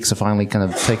 the geeks are finally kind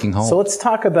of taking hold. So let's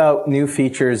talk about new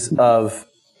features of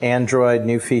Android,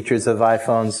 new features of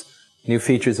iPhones, new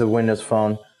features of Windows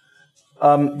Phone.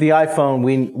 The iPhone,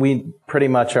 we pretty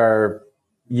much are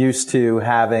used to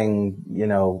having,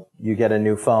 you get a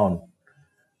new phone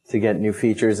to get new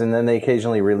features, and then they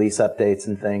occasionally release updates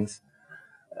and things.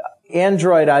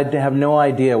 Android, I have no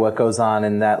idea what goes on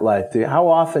in that life. How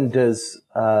often does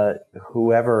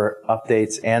whoever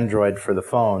updates Android for the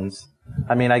phones?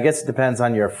 I mean, I guess it depends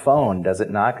on your phone, does it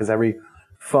not? Because every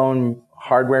phone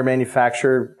hardware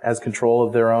manufacturer has control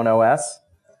of their own OS.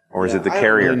 Or is it the I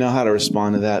carrier? don't really know how to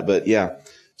respond to that, but yeah.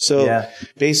 So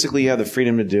basically you have the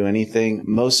freedom to do anything.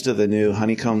 Most of the new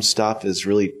Honeycomb stuff is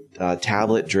really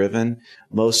tablet driven.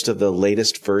 Most of the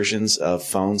latest versions of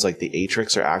phones like the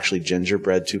Atrix are actually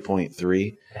Gingerbread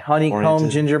 2.3. Honeycomb,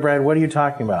 oriented. gingerbread, what are you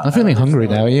talking about? I'm feeling hungry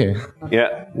now, are you?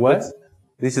 Yeah. What?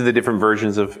 These are the different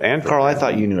versions of Android. Carl, I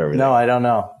thought you knew everything. No, I don't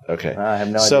know. Okay. I have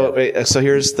no idea. So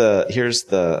here's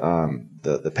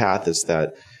the path is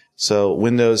that, so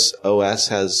Windows OS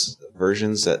has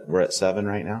versions that we're at 7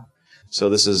 right now. So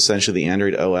this is essentially the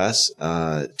Android OS.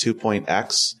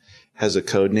 2.x has a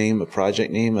code name, a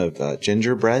project name of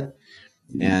Gingerbread.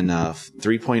 And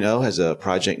 3.0 has a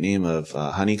project name of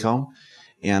Honeycomb.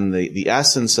 And the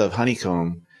essence of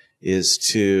Honeycomb is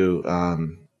to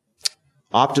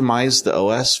optimize the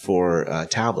OS for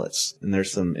tablets. And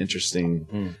there's some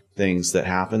interesting things that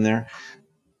happen there.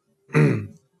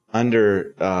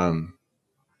 Under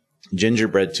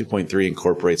Gingerbread 2.3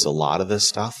 incorporates a lot of this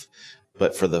stuff,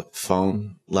 but for the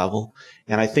phone level.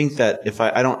 And I think that if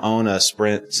I don't own a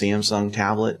Sprint Samsung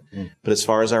tablet, but as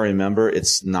far as I remember,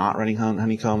 it's not running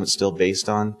Honeycomb. It's still based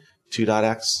on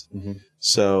 2.x.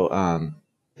 So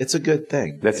it's a good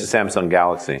thing. That's the Samsung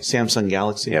Galaxy. Samsung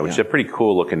Galaxy. Yeah, which is a pretty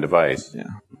cool looking device. Yeah.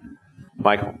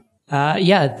 Michael.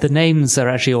 The names are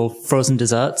actually all frozen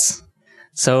desserts.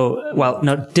 So,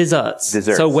 no, desserts.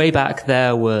 Desserts. So way back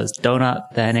there was donut,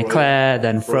 then eclair,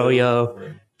 then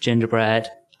froyo, gingerbread,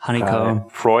 honeycomb,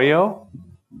 Froyo?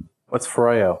 What's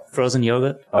Froyo? frozen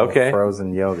yogurt. Okay.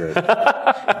 Frozen yogurt. When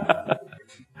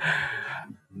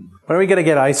are we going to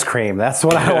get ice cream? That's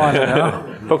what I want to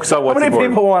know. Focus on what's How many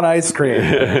important. people want ice cream?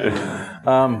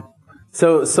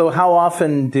 So how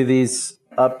often do these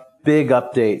big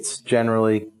updates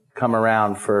generally come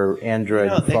around for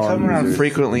Android They phone come around users?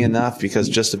 frequently enough because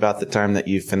just about the time that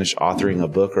you finish authoring a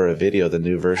book or a video, the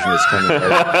new version is coming.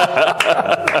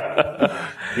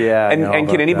 Yeah. I know And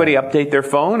can about anybody that. update their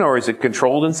phone, or is it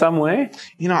controlled in some way?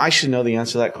 I should know the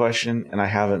answer to that question, and I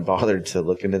haven't bothered to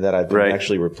look into that. I've been Right.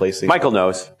 actually replacing Michael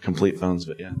knows. complete phones,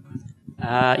 but yeah.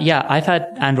 I've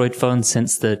had Android phones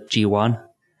since the G1.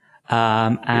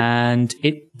 And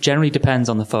it generally depends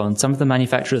on the phone. Some of the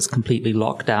manufacturers completely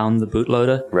lock down the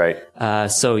bootloader. Right.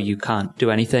 So you can't do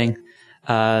anything.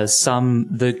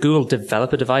 The Google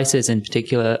developer devices in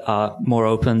particular are more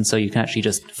open, so you can actually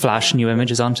just flash new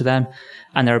images onto them.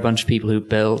 And there are a bunch of people who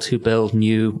build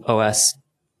new OS,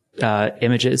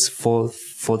 images for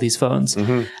these phones.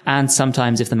 And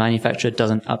sometimes if the manufacturer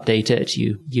doesn't update it,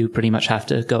 you pretty much have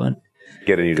to go and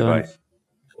Get a new device.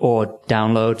 or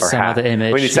download some other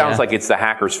image. I mean, it sounds like it's the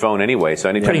hacker's phone anyway. So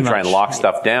anytime you try and lock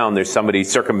stuff down, there's somebody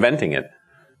circumventing it.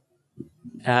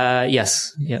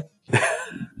 Yes. Yeah.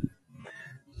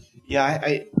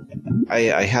 Yeah,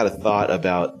 I had a thought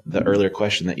about the earlier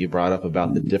question that you brought up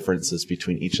about the differences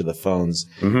between each of the phones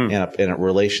and in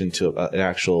relation to an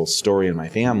actual story in my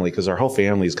family, because our whole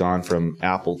family's gone from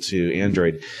Apple to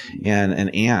Android. And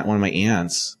one of my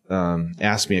aunts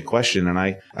asked me a question, and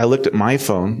I looked at my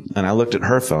phone, and I looked at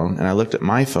her phone, and I looked at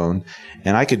my phone,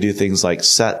 and I could do things like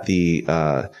set the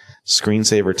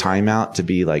screensaver timeout to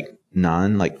be like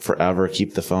none, like forever,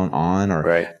 keep the phone on,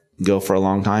 or go for a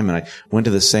long time. And I went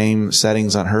to the same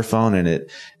settings on her phone, and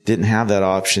it didn't have that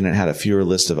option. It had a fewer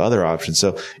list of other options.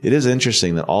 So it is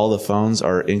interesting that all the phones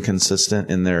are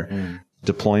inconsistent in their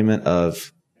deployment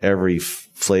of every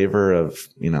flavor of,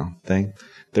 thing.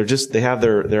 They're just, they have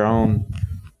their own,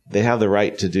 they have the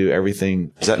right to do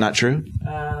everything. Is that not true?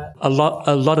 A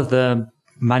lot of the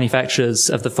manufacturers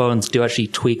of the phones do actually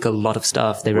tweak a lot of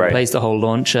stuff. They replace the whole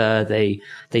launcher. They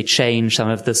change some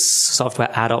of the software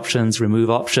add options,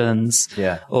 remove options,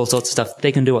 all sorts of stuff.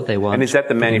 They can do what they want. And is that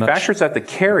the manufacturers, is that the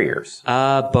carriers?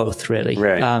 Both, really.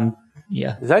 Right.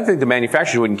 Yeah. Because I think the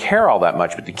manufacturers wouldn't care all that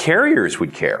much, but the carriers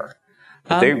would care.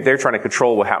 They're trying to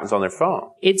control what happens on their phone.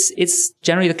 It's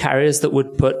generally the carriers that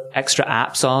would put extra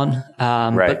apps on,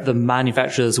 but the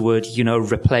manufacturers would,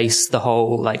 replace the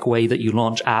whole way that you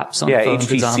launch apps on the phone,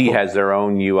 for example. HTC has their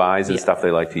own UIs and stuff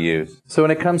they like to use. So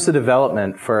when it comes to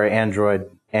development for Android,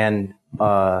 and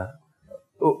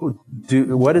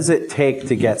what does it take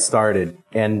to get started?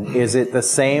 And is it the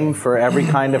same for every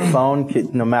kind of phone,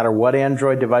 no matter what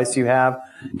Android device you have?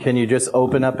 Can you just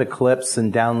open up Eclipse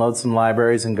and download some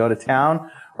libraries and go to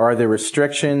town? Or are there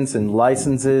restrictions and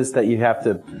licenses that you have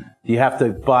to pay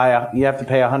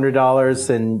 $100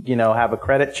 and, have a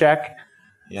credit check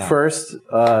first?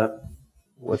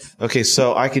 Okay,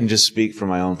 so I can just speak from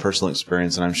my own personal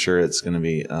experience, and I'm sure it's going to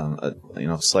be,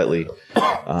 slightly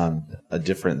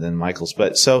different than Michael's.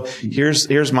 But so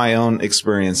here's my own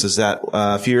experience. Is that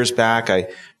a few years back I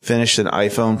finished an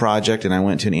iPhone project and I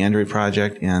went to an Android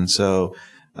project, and so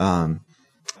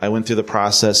I went through the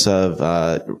process of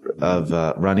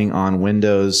running on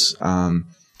Windows,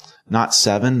 not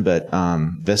 7, but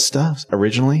Vista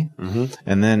originally,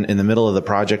 and then in the middle of the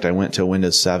project I went to a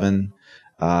Windows 7.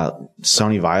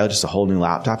 Sony Vaio, just a whole new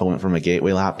laptop. I went from a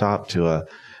Gateway laptop to a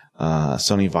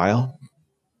Sony Vaio.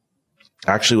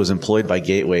 Actually was employed by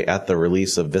Gateway at the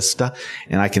release of Vista,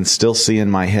 and I can still see in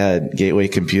my head Gateway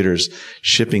computers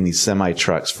shipping these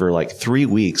semi-trucks for 3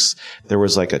 weeks. There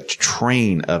was a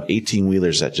train of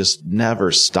 18-wheelers that just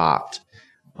never stopped.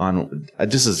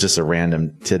 This is just a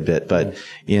random tidbit, but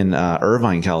in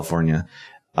Irvine, California,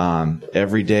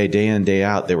 every day, day in, day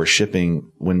out, they were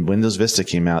shipping. When Windows Vista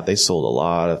came out, they sold a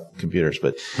lot of computers.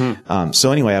 But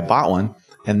so anyway, I bought one,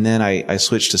 and then I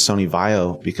switched to Sony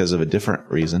Vaio because of a different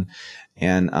reason.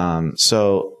 And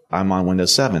so I'm on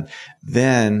Windows 7.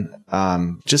 Then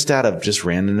just out of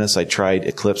randomness, I tried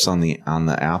Eclipse on the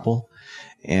Apple,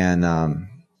 and I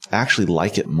actually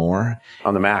like it more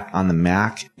on the Mac.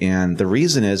 And the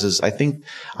reason is I think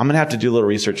I'm going to have to do a little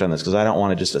research on this, because I don't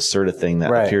want to just assert a thing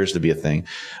that appears to be a thing.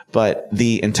 But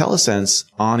the IntelliSense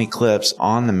on Eclipse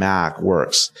on the Mac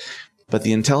works. But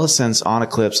the IntelliSense on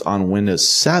Eclipse on Windows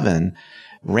 7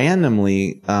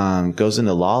 randomly goes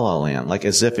into La La Land, like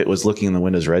as if it was looking in the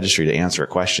Windows registry to answer a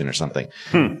question or something.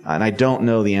 And I don't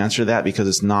know the answer to that because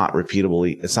it's not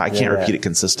repeatably. I can't repeat it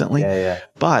consistently.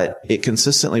 But it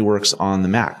consistently works on the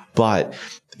Mac. But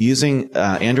using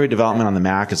Android development on the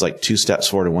Mac is like 2 steps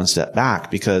forward and 1 step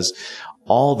back, because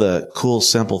all the cool,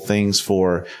 simple things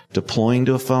for deploying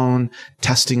to a phone,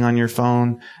 testing on your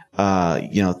phone,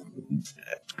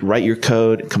 write your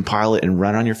code, compile it, and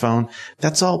run on your phone.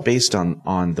 That's all based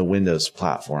on the Windows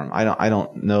platform. I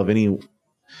don't know of any.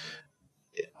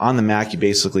 On the Mac, you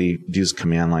basically use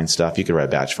command line stuff. You could write a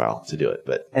batch file to do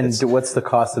it, and what's the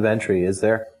cost of entry? Is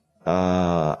there?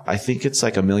 I think it's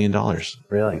like $1 million.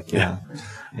 Really? Yeah.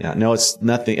 Yeah. No, it's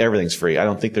nothing. Everything's free. I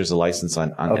don't think there's a license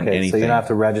on anything. So you don't have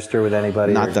to register with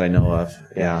anybody? Not that I know of.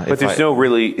 Yeah. But there's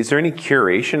is there any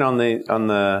curation on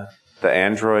the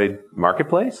Android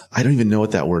marketplace? I don't even know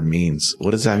what that word means.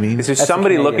 What does that mean? Is there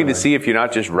somebody looking to see if you're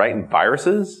not just writing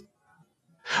viruses?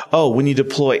 Oh, when you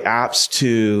deploy apps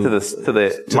to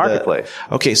the marketplace.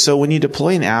 Okay, so when you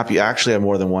deploy an app, you actually have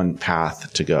more than one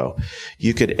path to go.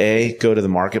 You could A, go to the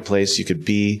marketplace. You could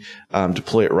B,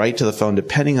 deploy it right to the phone.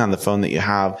 Depending on the phone that you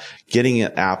have, getting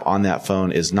an app on that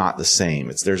phone is not the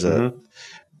same.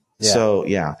 So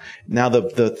yeah. Now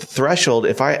the threshold,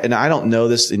 and I don't know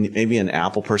this, and maybe an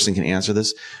Apple person can answer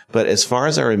this, but as far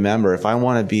as I remember, if I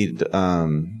want to be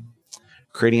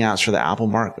creating apps for the Apple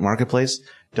marketplace,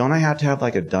 don't I have to have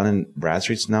like a Dun &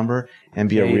 Bradstreet's number and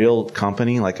be a real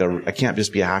company? I can't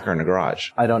just be a hacker in a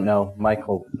garage. I don't know.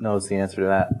 Michael knows the answer to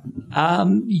that.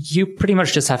 You pretty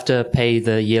much just have to pay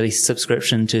the yearly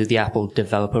subscription to the Apple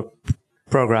Developer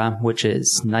Program, which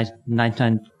is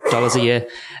 $99 a year.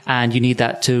 And you need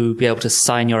that to be able to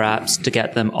sign your apps to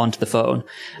get them onto the phone.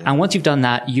 And once you've done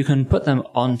that, you can put them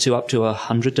onto up to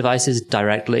 100 devices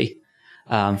directly.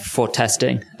 For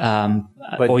testing,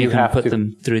 or you can put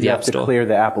them through the App Store. You have to clear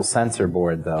the Apple sensor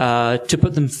board, though. To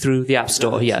put them through the App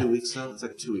Store, yeah. 2 weeks though? It's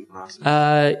like a 2-week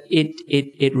process.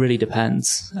 It really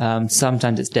depends.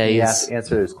 Sometimes it's days.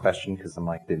 Answer his question because the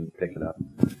mic didn't pick it up.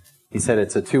 He said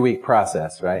it's a 2-week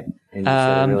process, right? And you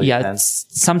said it really depends.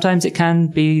 Sometimes it can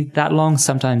be that long.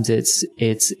 Sometimes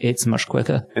it's much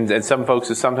quicker. And some folks,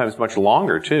 it's sometimes much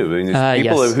longer too. I mean, there's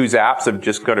people whose apps have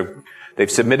just they've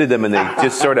submitted them and they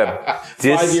just sort of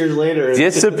 5 years later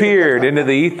disappeared into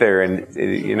the ether, and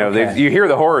you hear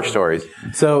the horror stories.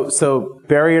 So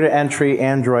barrier to entry,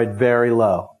 Android very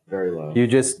low. Very low. You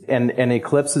just and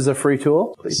Eclipse is a free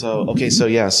tool. So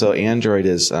Android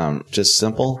is just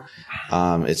simple.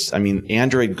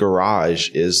 Android Garage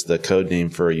is the code name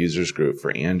for a users group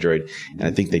for Android, and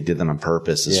I think they did that on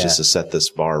purpose. It's just to set this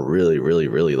bar really, really,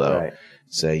 really low. Right.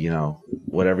 Say,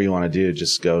 whatever you want to do,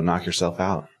 just go knock yourself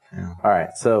out. Yeah. All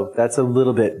right, so that's a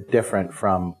little bit different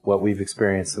from what we've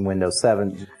experienced in Windows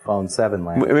 7, Phone 7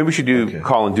 land. Maybe we should do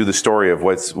the story of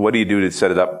what do you do to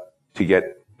set it up to get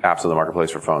apps on the marketplace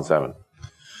for Phone 7?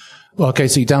 Well, okay,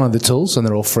 so you download the tools and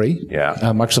they're all free. Yeah.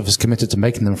 Microsoft is committed to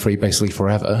making them free basically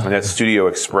forever. And that's Studio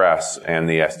Express and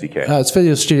the SDK. It's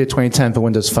Visual Studio 2010 for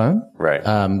Windows Phone. Right.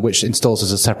 Which installs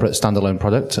as a separate standalone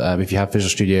product. If you have Visual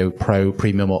Studio Pro,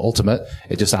 Premium, or Ultimate,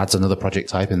 it just adds another project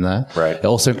type in there. Right. It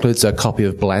also includes a copy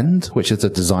of Blend, which is a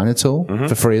designer tool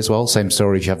for free as well. Same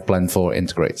story if you have Blend for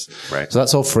Integrates. Right. So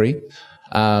that's all free.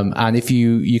 And if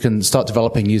you can start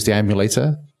developing, use the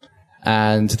emulator.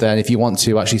 And then if you want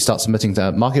to actually start submitting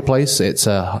to Marketplace, it's,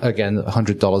 again,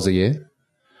 $100 a year.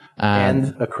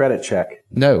 And a credit check.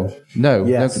 No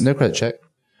credit check.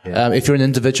 Yeah. If you're an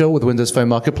individual with Windows Phone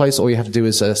Marketplace, all you have to do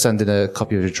is send in a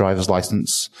copy of your driver's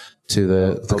license to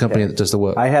the company that does the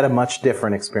work. I had a much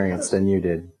different experience than you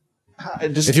did.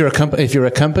 If you're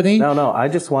a company? No, I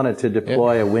just wanted to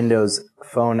deploy a Windows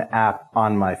Phone app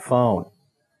on my phone.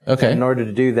 Okay. And in order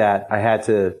to do that, I had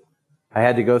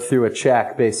to go through a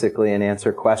check, basically, and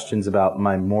answer questions about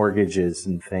my mortgages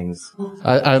and things.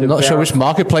 I'm not sure which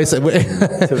marketplace. To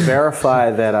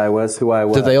verify that I was who I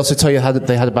was. Did they also tell you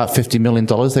they had about $50 million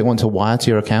they want to wire to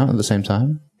your account at the same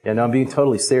time? Yeah, no, I'm being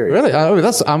totally serious. Really?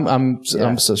 I'm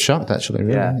so shocked, actually.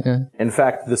 Really. Yeah. In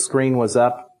fact, the screen was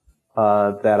up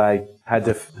that I had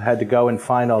to go and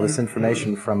find all this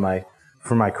information from my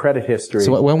credit history.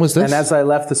 So when was this? And as I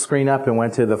left the screen up and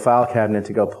went to the file cabinet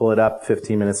to go pull it up,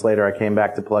 15 minutes later, I came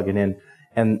back to plug it in,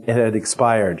 and it had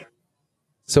expired.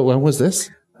 So when was this?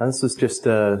 This was just 2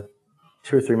 or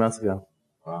 3 months ago.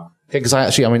 Wow. Because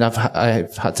I've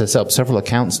had to set up several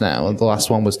accounts now, and the last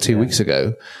one was 2 weeks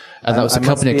ago, and that was a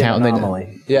company account.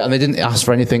 And they didn't ask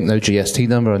for anything, no GST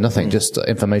number or nothing, just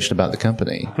information about the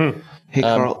company. Hey,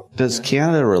 Carl, does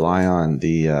Canada rely on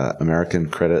the American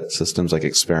credit systems like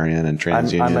Experian and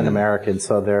TransUnion? I'm an American,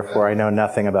 so therefore I know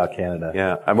nothing about Canada.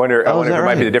 Yeah, I wonder if there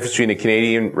might be the difference between a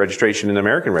Canadian registration and an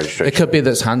American registration. It could be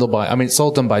that's handled by, it's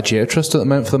all done by GeoTrust at the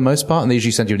moment for the most part, and they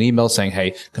usually send you an email saying,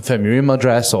 hey, confirm your email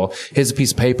address, or here's a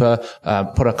piece of paper,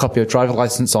 put a copy of driver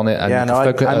license on it, and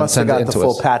I must have got the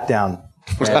full pat down.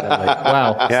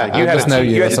 Wow. Yeah, you had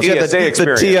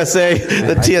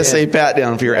the TSA pat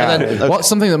down for your ad. What's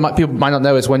something that people might not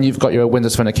know is when you've got your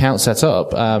Windows Phone account set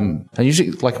up, and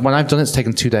usually, like when I've done it, it's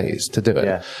taken 2 days to do it.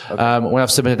 Yeah. Okay. When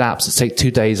I've submitted apps, it's taken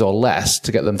 2 days or less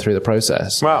to get them through the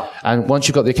process. Wow. And once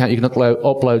you've got the account, you can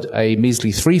upload a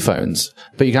measly 3 phones,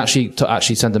 but you can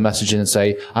actually send a message in and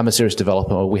say, I'm a serious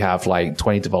developer, or we have like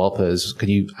 20 developers. Can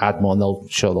you add more? And they'll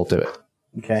do it.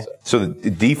 Okay. So the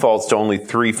default's to only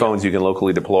 3 phones you can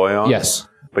locally deploy on? Yes.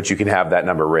 But you can have that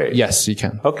number raised? Yes, you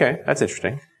can. Okay, that's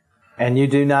interesting. And you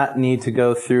do not need to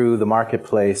go through the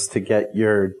marketplace to get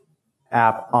your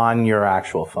app on your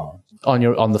actual phone?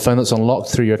 On the phone that's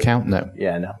unlocked through your account? No.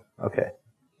 Yeah, no. Okay.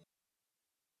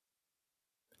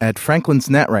 At Franklin's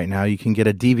Net right now, you can get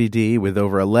a DVD with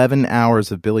over 11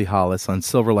 hours of Billy Hollis on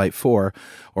Silverlight 4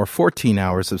 or 14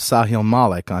 hours of Sahil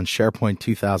Malik on SharePoint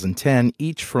 2010,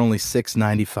 each for only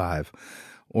 $6.95.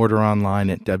 Order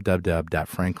online at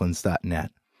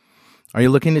www.franklins.net. Are you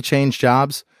looking to change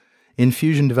jobs?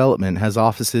 Infusion Development has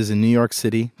offices in New York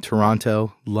City,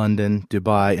 Toronto, London,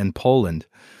 Dubai, and Poland.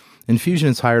 Infusion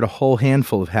has hired a whole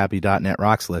handful of Happy.NET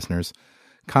Rocks listeners.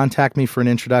 contact me for an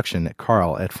introduction at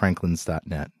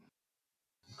carl@franklins.net.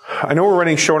 I know we're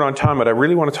running short on time, but I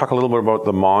really want to talk a little bit about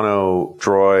the Mono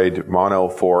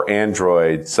for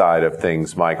Android side of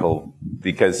things, Michael,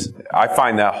 because I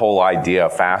find that whole idea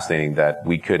fascinating that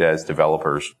we could, as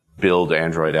developers, build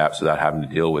Android apps without having to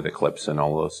deal with Eclipse and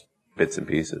all those bits and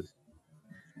pieces.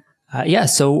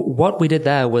 So what we did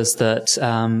there was that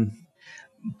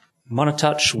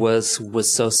MonoTouch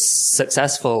was so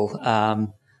successful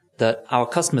that our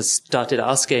customers started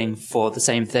asking for the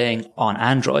same thing on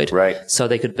Android. Right. So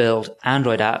they could build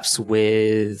Android apps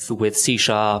with C#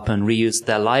 and reuse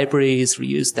their libraries,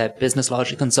 reuse their business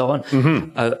logic and so on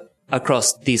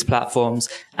across these platforms,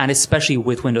 and especially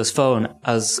with Windows Phone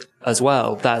as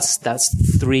well. That's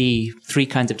three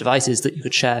kinds of devices that you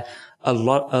could share a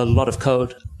lot of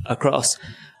code across.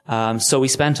 So we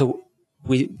spent a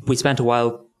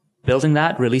while building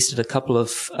that, released it a couple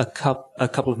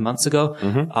of months ago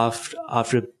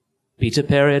after a beta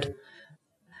period.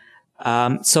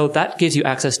 So that gives you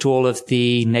access to all of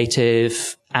the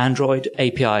native Android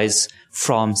APIs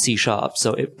from C#.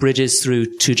 So it bridges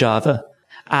through to Java.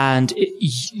 And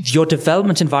your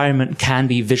development environment can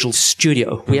be Visual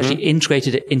Studio. We actually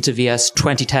integrated it into VS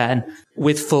 2010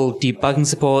 with full debugging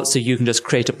support. So you can just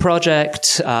create a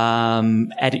project,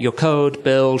 edit your code,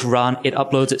 build, run. It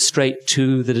uploads it straight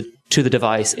to the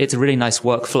device. It's a really nice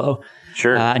workflow.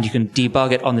 Sure. And you can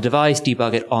debug it on the device,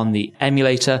 debug it on the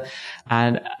emulator.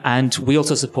 And we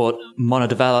also support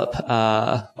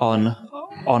MonoDevelop,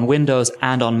 on Windows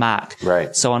and on Mac.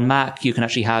 Right. So on Mac, you can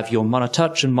actually have your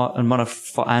MonoTouch and Mono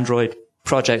for Android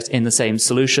projects in the same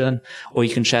solution, or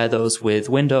you can share those with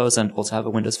Windows and also have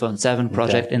a Windows Phone 7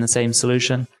 project in the same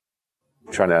solution.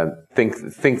 I'm trying to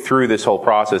think through this whole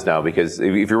process now, because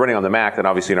if you're running on the Mac, then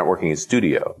obviously you're not working in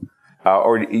Studio.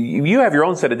 Or you have your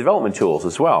own set of development tools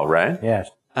as well, right?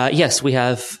 Yes. Yes, we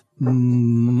have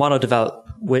MonoDevelop,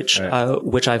 which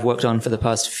I've worked on for the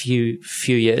past few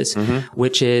years,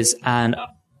 which is an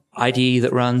IDE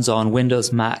that runs on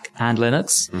Windows, Mac, and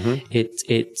Linux.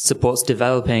 It supports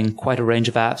developing quite a range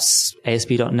of apps: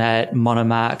 ASP.NET,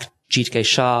 MonoMac, GTK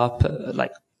Sharp,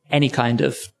 like any kind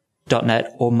of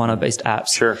 .NET or Mono-based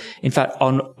apps. Sure. In fact,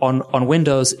 on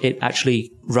Windows, it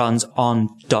actually runs on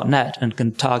 .NET and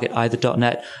can target either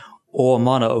 .NET or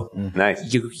Mono.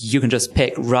 Nice. You can just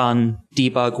pick run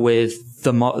debug with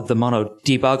the Mono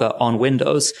debugger on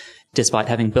Windows, despite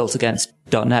having built against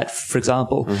 .NET, for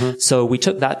example. So we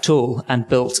took that tool and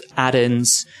built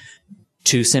add-ins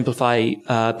to simplify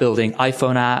building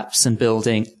iPhone apps and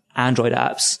building Android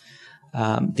apps.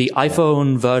 The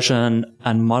iPhone version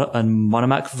and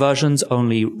MonoMac versions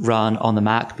only run on the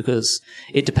Mac because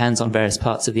it depends on various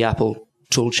parts of the Apple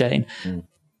toolchain.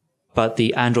 But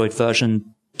the Android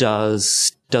version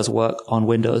does work on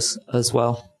Windows as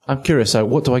well. I'm curious, so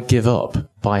what do I give up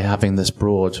by having this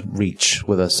broad reach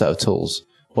with a set of tools?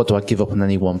 What do I give up on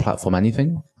any one platform?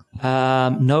 Anything?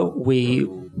 No, we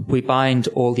bind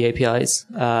all the APIs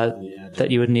that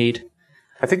you would need.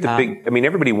 I think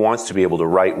everybody wants to be able to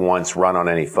write once, run on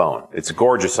any phone. It's a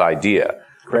gorgeous idea.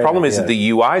 The problem is that the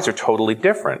UIs are totally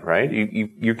different, right?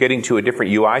 You're getting to a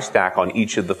different UI stack on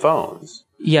each of the phones.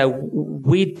 Yeah,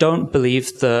 we don't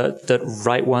believe that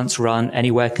write once, run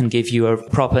anywhere can give you a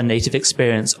proper native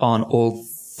experience on all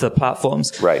the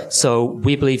platforms. Right. So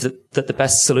we believe that the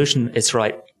best solution is to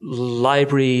write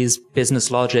libraries, business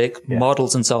logic,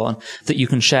 models, and so on that you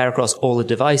can share across all the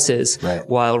devices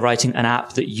while writing an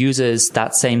app that uses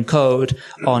that same code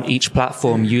on each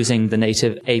platform using the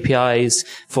native APIs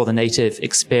for the native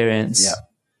experience. Yeah,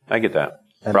 I get that.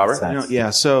 Robert?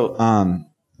 So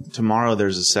tomorrow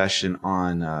there's a session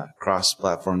on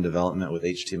cross-platform development with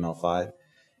HTML5,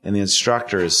 and the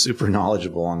instructor is super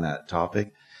knowledgeable on that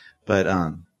topic. But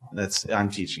I'm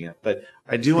teaching it. But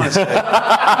I do want to say,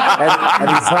 and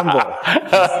he's humble.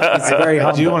 He's very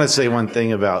humble. I do want to say one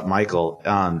thing about Michael.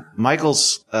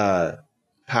 Michael's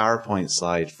PowerPoint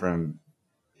slide from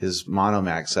his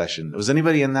MonoMac session. Was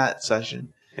anybody in that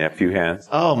session? Yeah, a few hands.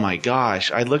 Oh my gosh!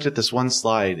 I looked at this one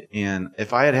slide, and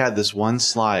if I had this one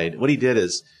slide, what he did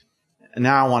is,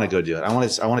 now I want to go do it. I want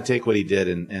to take what he did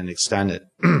and extend it.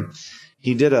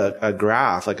 He did a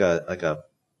graph, like a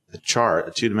chart,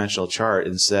 a two-dimensional chart,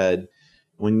 and said,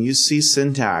 when you see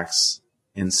syntax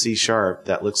in C#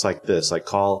 that looks like this, like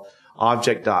call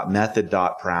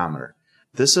object.method.parameter.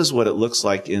 This is what it looks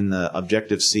like in the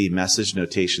Objective-C message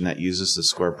notation that uses the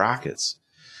square brackets.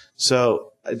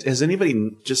 So has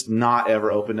anybody just not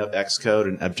ever opened up Xcode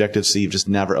and Objective-C? You've just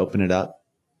never opened it up?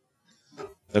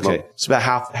 Okay. It's about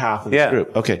half of this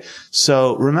group. Okay.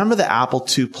 So remember the Apple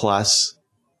II Plus?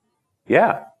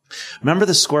 Yeah. Remember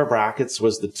the square brackets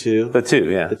was the 2? The 2,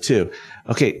 yeah. The 2.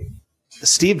 Okay.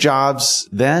 Steve Jobs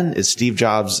then is Steve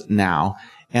Jobs now,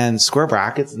 and square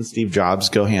brackets and Steve Jobs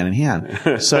go hand in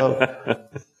hand. So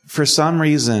for some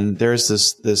reason, there's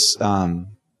this, and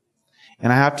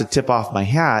I have to tip off my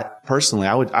hat personally.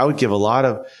 I would give a lot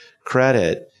of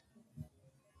credit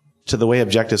to the way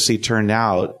Objective-C turned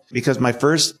out, because my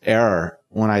first error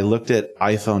when I looked at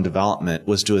iPhone development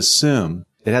was to assume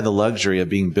it had the luxury of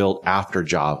being built after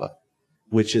Java,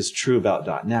 which is true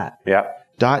about .NET. Yeah.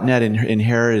 .NET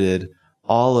inherited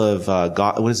all of,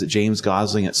 James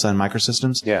Gosling at Sun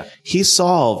Microsystems? Yeah. He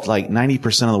solved like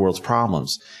 90% of the world's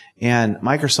problems. And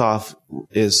Microsoft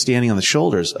is standing on the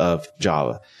shoulders of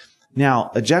Java.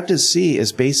 Now, Objective-C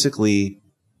is basically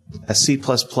a C++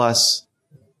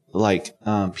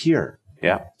 peer.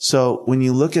 Yeah. So when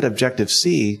you look at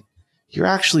Objective-C, you're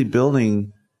actually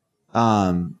building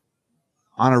on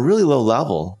a really low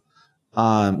level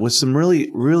with some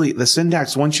really the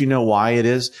syntax. Once you know why it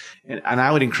is, and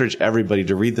I would encourage everybody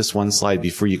to read this one slide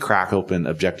before you crack open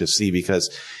Objective-C, because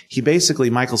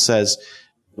Michael says,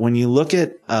 when you look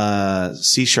at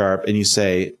C# and you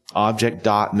say object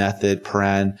dot method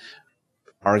paren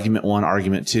argument 1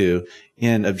 argument 2.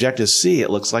 In Objective-C,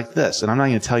 it looks like this. And I'm not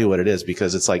going to tell you what it is,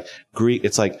 because it's like Greek,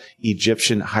 it's like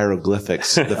Egyptian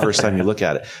hieroglyphics the first time you look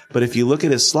at it. But if you look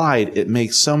at his slide, it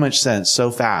makes so much sense so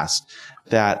fast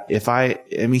that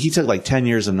he took like 10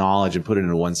 years of knowledge and put it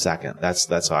into 1 second.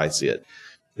 That's how I see it.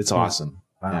 It's awesome.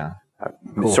 Wow. Yeah.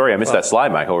 Cool. Sorry, I missed that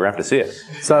slide, Michael. We're going to have to see it.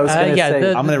 So I was going to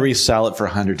say, I'm going to resell it for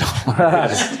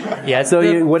 $100. Yeah. So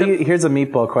here's a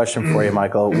meatball question for you,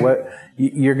 Michael.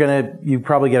 You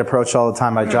probably get approached all the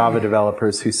time by Java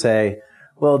developers who say,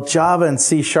 well, Java and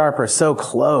C# are so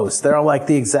close. They're like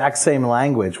the exact same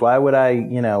language. Why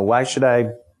should I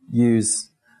use?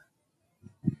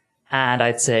 And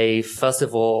I'd say, first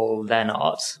of all, they're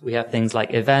not. We have things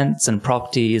like events and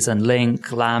properties and link,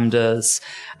 lambdas.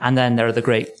 And then there are the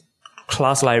great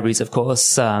class libraries, of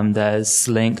course. There's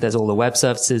link, there's all the web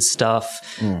services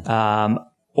stuff.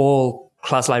 All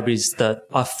class libraries that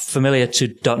are familiar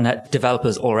to .NET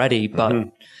developers already, but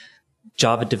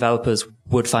Java developers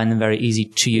would find them very easy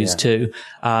to use too.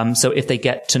 So if they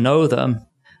get to know them,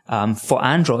 for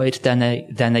Android, then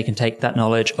they can take that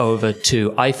knowledge over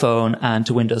to iPhone and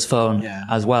to Windows Phone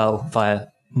as well via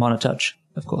MonoTouch,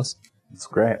 of course. That's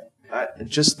great.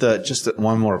 Just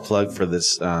one more plug for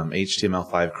this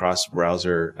HTML5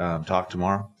 cross-browser talk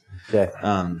tomorrow. Okay.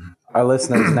 Our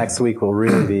listeners next week will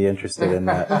really be interested in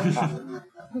that.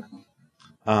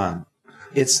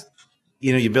 It's,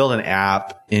 you build an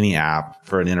app, any app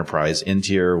for an enterprise,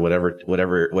 Intier,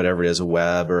 whatever it is, a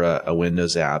web or a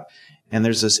Windows app. And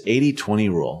there's this 80-20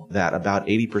 rule that about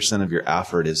 80% of your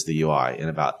effort is the UI and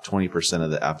about 20%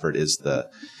 of the effort is the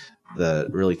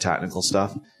really technical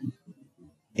stuff.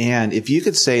 And if you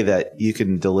could say that you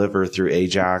can deliver through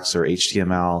Ajax or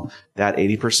HTML that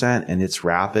 80% and it's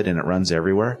rapid and it runs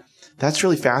everywhere, that's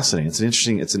really fascinating. It's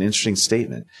an interesting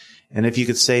statement. And if you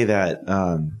could say that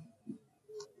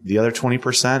the other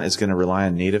 20% is going to rely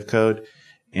on native code,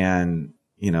 and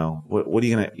what are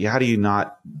you going to, how do you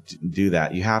not do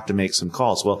that? You have to make some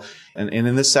calls. Well, and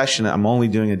in this session, I'm only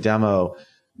doing a demo.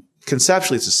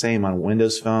 Conceptually, it's the same on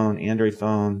Windows Phone, Android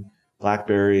phone,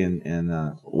 Blackberry,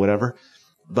 and whatever.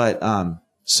 But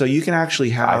so you can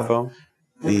actually have iPhone,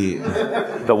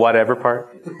 the whatever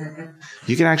part.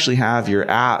 You can actually have your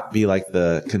app be like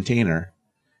the container,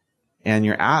 and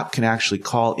your app can actually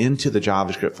call into the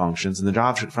JavaScript functions, and the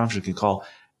JavaScript function can call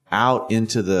out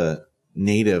into the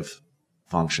native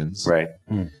functions. Right.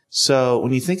 So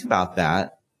when you think about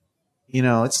that,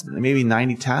 it's maybe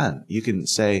 90-10. You can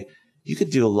say you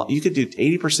could do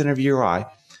 80% of your UI,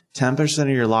 10% of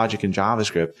your logic in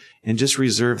JavaScript, and just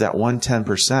reserve that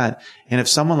 10%. And if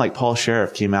someone like Paul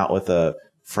Sheriff came out with a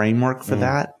framework for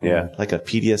that, like a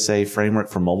PDSA framework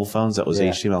for mobile phones that was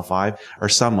HTML5, or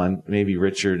someone, maybe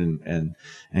Richard and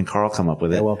Carl come up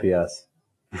with it. It won't be us.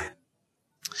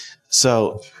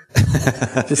 So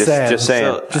just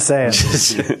saying.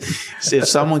 If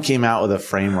someone came out with a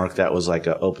framework that was like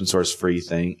an open source free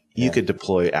thing, you could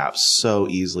deploy apps so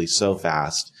easily, so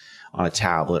fast on a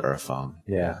tablet or a phone.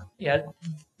 Yeah. Yeah.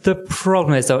 The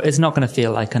problem is, though, it's not going to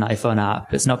feel like an iPhone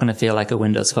app. It's not going to feel like a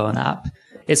Windows Phone app.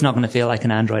 It's not going to feel like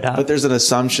an Android app. But there's an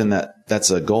assumption that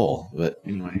that's a goal. But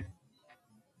anyway.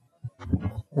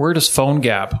 Where does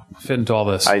PhoneGap fit into all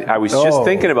this? I was just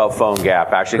thinking about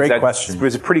PhoneGap, actually. Great question. It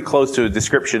was pretty close to a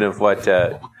description of what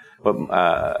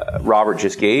Robert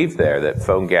just gave there, that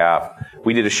PhoneGap.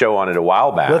 We did a show on it a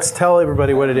while back. Let's tell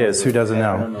everybody what it is, who doesn't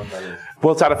know.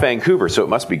 Well, it's out of Vancouver, so it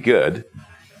must be good.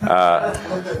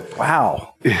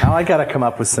 Wow. Now I got to come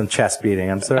up with some chest beating.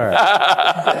 I'm sorry.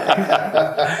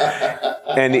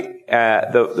 And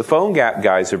the PhoneGap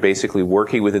guys are basically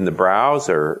working within the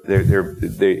browser.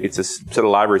 It's a set of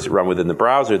libraries that run within the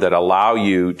browser that allow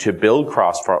you to build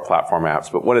cross-platform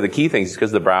apps. But one of the key things is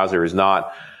because the browser is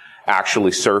not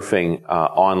actually surfing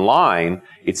online,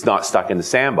 it's not stuck in the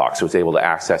sandbox, so it's able to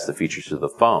access the features of the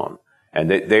phone. And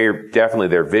they're definitely,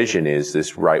 their vision is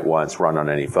this write once, run on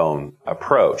any phone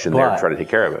approach, and they're trying to take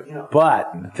care of it.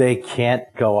 But they can't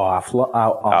go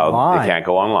online. They can't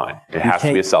go online. It has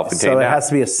to be a self-contained app. So it has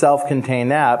to be a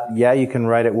self-contained app. Yeah, you can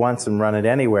write it once and run it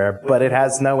anywhere, but it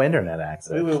has no internet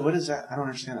access. Wait, what is that? I don't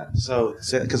understand that. So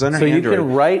because under Android, you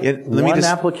can write one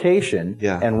application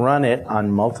and run it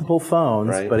on multiple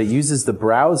phones, but it uses the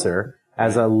browser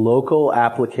as a local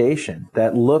application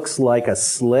that looks like a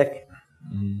slick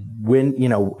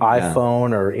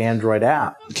iPhone or Android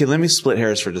app. Okay, let me split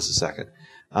hairs for just a second.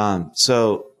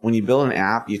 So when you build an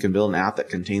app, you can build an app that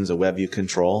contains a web view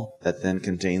control that then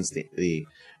contains the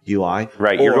UI.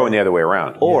 Right, you're going the other way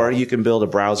around. Or you can build a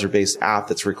browser-based app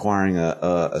that's requiring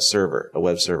a server, a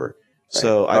web server. Right.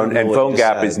 So and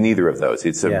PhoneGap is neither of those.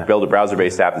 It's build a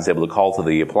browser-based app that's able to call to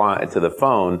the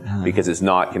phone because it's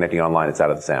not connecting online. It's out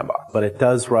of the sandbox. But it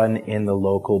does run in the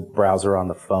local browser on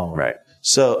the phone. Right.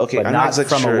 So, okay, but I'm not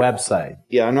exactly from sure. a website.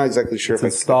 Yeah, I'm not exactly sure if I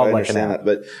understand that,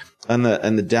 but on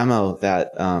the demo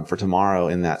that, for tomorrow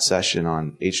in that session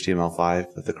on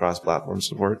HTML5 with the cross-platform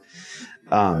support,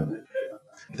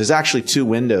 there's actually two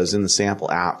windows in the sample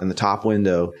app, and the top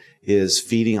window is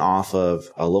feeding off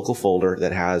of a local folder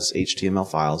that has HTML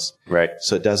files. Right.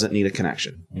 So it doesn't need a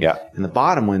connection. Yeah. And the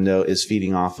bottom window is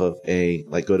feeding off of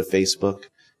go to Facebook,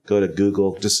 go to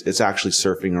Google, it's actually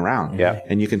surfing around. Yeah.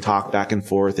 And you can talk back and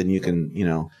forth and you can,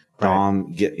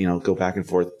 go back and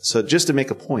forth. So just to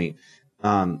make a point,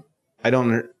 so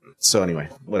anyway,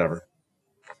 whatever.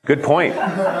 Good point.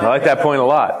 I like that point a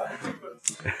lot.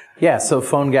 Yeah, so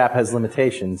PhoneGap has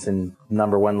limitations, and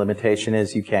number one limitation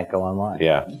is you can't go online.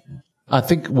 Yeah. I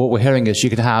think what we're hearing is you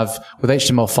could have, with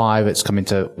HTML5, it's coming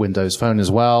to Windows Phone as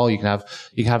well. You can have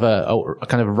a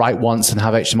kind of write once and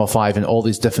have HTML5 in all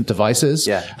these different devices.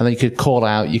 Yeah. And then you can call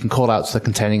out to the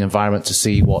containing environment to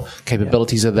see what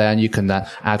capabilities are there. And you can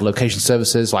add location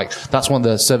services. Like, that's one of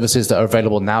the services that are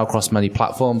available now across many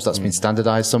platforms. That's been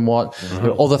standardized somewhat.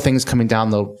 There are other things coming down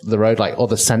the road, like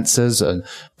other sensors and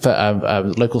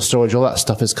local storage. All that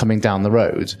stuff is coming down the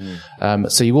road.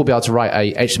 So you will be able to write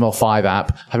a HTML5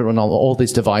 app, have it run on all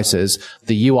these devices.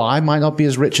 The UI might not be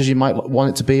as rich as you might want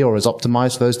it to be or as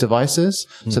optimized for those devices.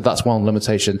 So that's one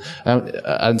limitation.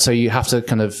 And so you have to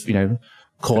kind of,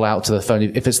 call out to the phone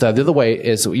if it's there. The other way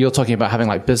is you're talking about having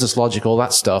like business logic, all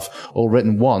that stuff, all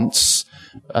written once,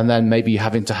 and then maybe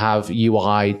having to have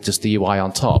UI, just the UI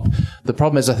on top. The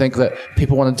problem is, I think that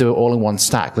people want to do it all in one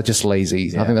stack. They're just lazy.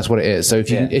 Yeah. I think that's what it is. So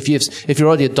if you're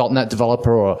already a .NET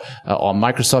developer or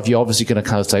Microsoft, you're obviously going to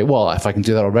kind of say, well, if I can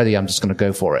do that already, I'm just going to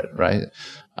go for it, right?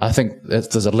 I think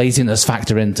there's a laziness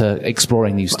factor into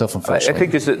exploring new stuff, unfortunately. I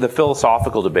think the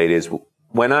philosophical debate is,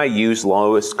 when I use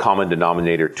lowest common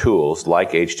denominator tools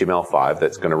like HTML5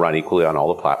 that's going to run equally on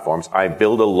all the platforms, I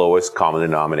build a lowest common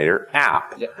denominator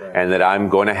app. Yep. And that I'm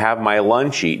going to have my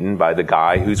lunch eaten by the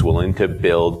guy who's willing to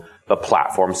build the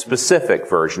platform-specific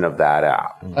version of that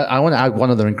app. I want to add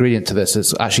one other ingredient to this.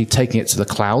 It's actually taking it to the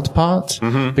cloud part.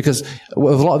 Because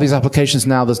with a lot of these applications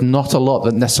now, there's not a lot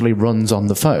that necessarily runs on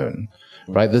the phone.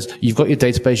 Right? You've got your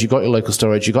database, you've got your local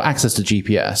storage, you've got access to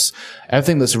GPS.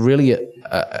 Everything that's really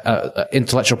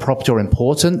intellectual property or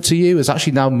important to you is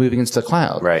actually now moving into the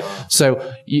cloud. Right.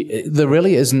 So there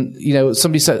really isn't,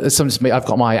 somebody said to me, I've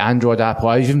got my Android app, or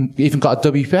I've even got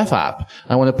a WPF app.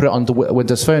 I want to put it on the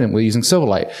Windows Phone and we're using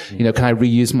Silverlight. Can I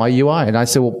reuse my UI? And I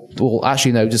say, well,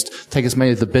 actually, no, just take as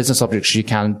many of the business objects as you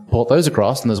can, port those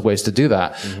across, and there's ways to do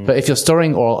that. But if you're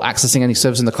storing or accessing any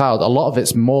service in the cloud, a lot of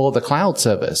it's more the cloud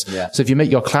service. Yeah. So if you make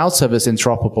your cloud service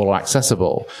interoperable or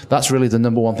accessible, that's really the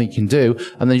number one thing you can do.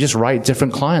 And then you just write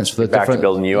different clients for the back different... to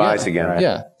building UIs again. Right?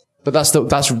 Yeah. But that's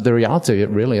the reality,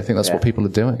 really. I think that's what people are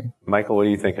doing. Michael, what are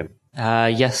you thinking?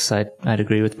 Yes, I'd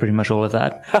agree with pretty much all of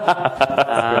that.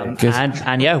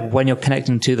 When you're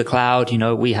connecting to the cloud,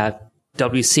 we have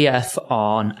WCF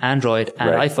on Android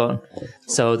and iPhone.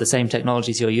 So the same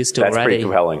technologies you're used to already. That's pretty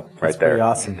compelling right there. Pretty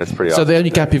awesome. That's pretty awesome. So the only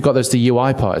gap you've got is the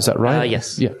UI part, is that right?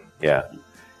 Yes. Yeah. Yeah.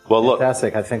 Well, look.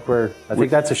 Fantastic. I think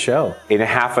that's a show. In a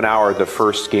half an hour, the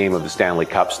first game of the Stanley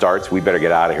Cup starts. We better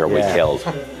get out of here. We killed.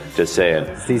 Just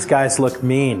saying. These guys look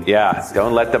mean. Yeah.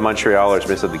 Don't let the Montrealers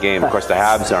miss out the game. Of course, the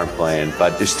Habs aren't playing,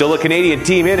 but there's still a Canadian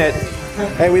team in it.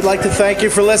 Hey, we'd like to thank you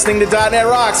for listening to .NET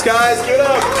Rocks, guys. Give it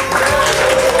up.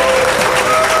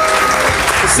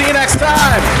 We'll see you next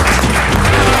time.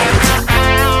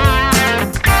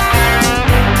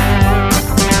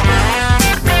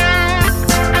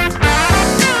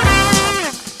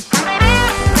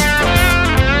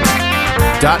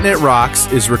 .NET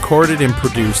Rocks is recorded and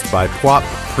produced by PWOP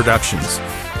Productions,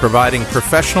 providing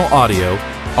professional audio,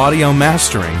 audio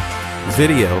mastering,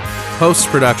 video,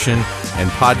 post-production, and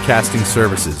podcasting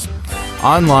services.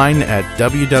 Online at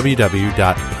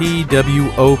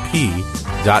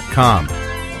www.pwop.com.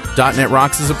 .NET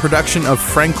Rocks is a production of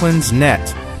Franklin's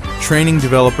Net, training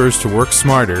developers to work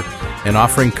smarter and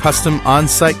offering custom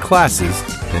on-site classes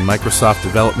in Microsoft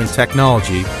development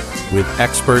technology with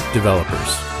expert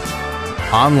developers.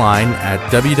 Online at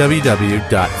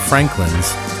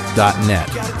www.franklins.net.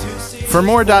 For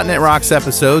more .NET Rocks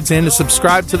episodes and to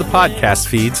subscribe to the podcast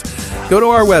feeds, go to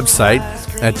our website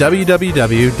at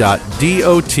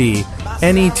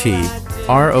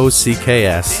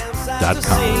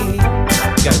www.dotnetrocks.com.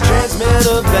 Got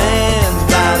transmitter banned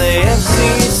by the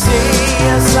FCC.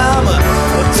 Yes, I'm a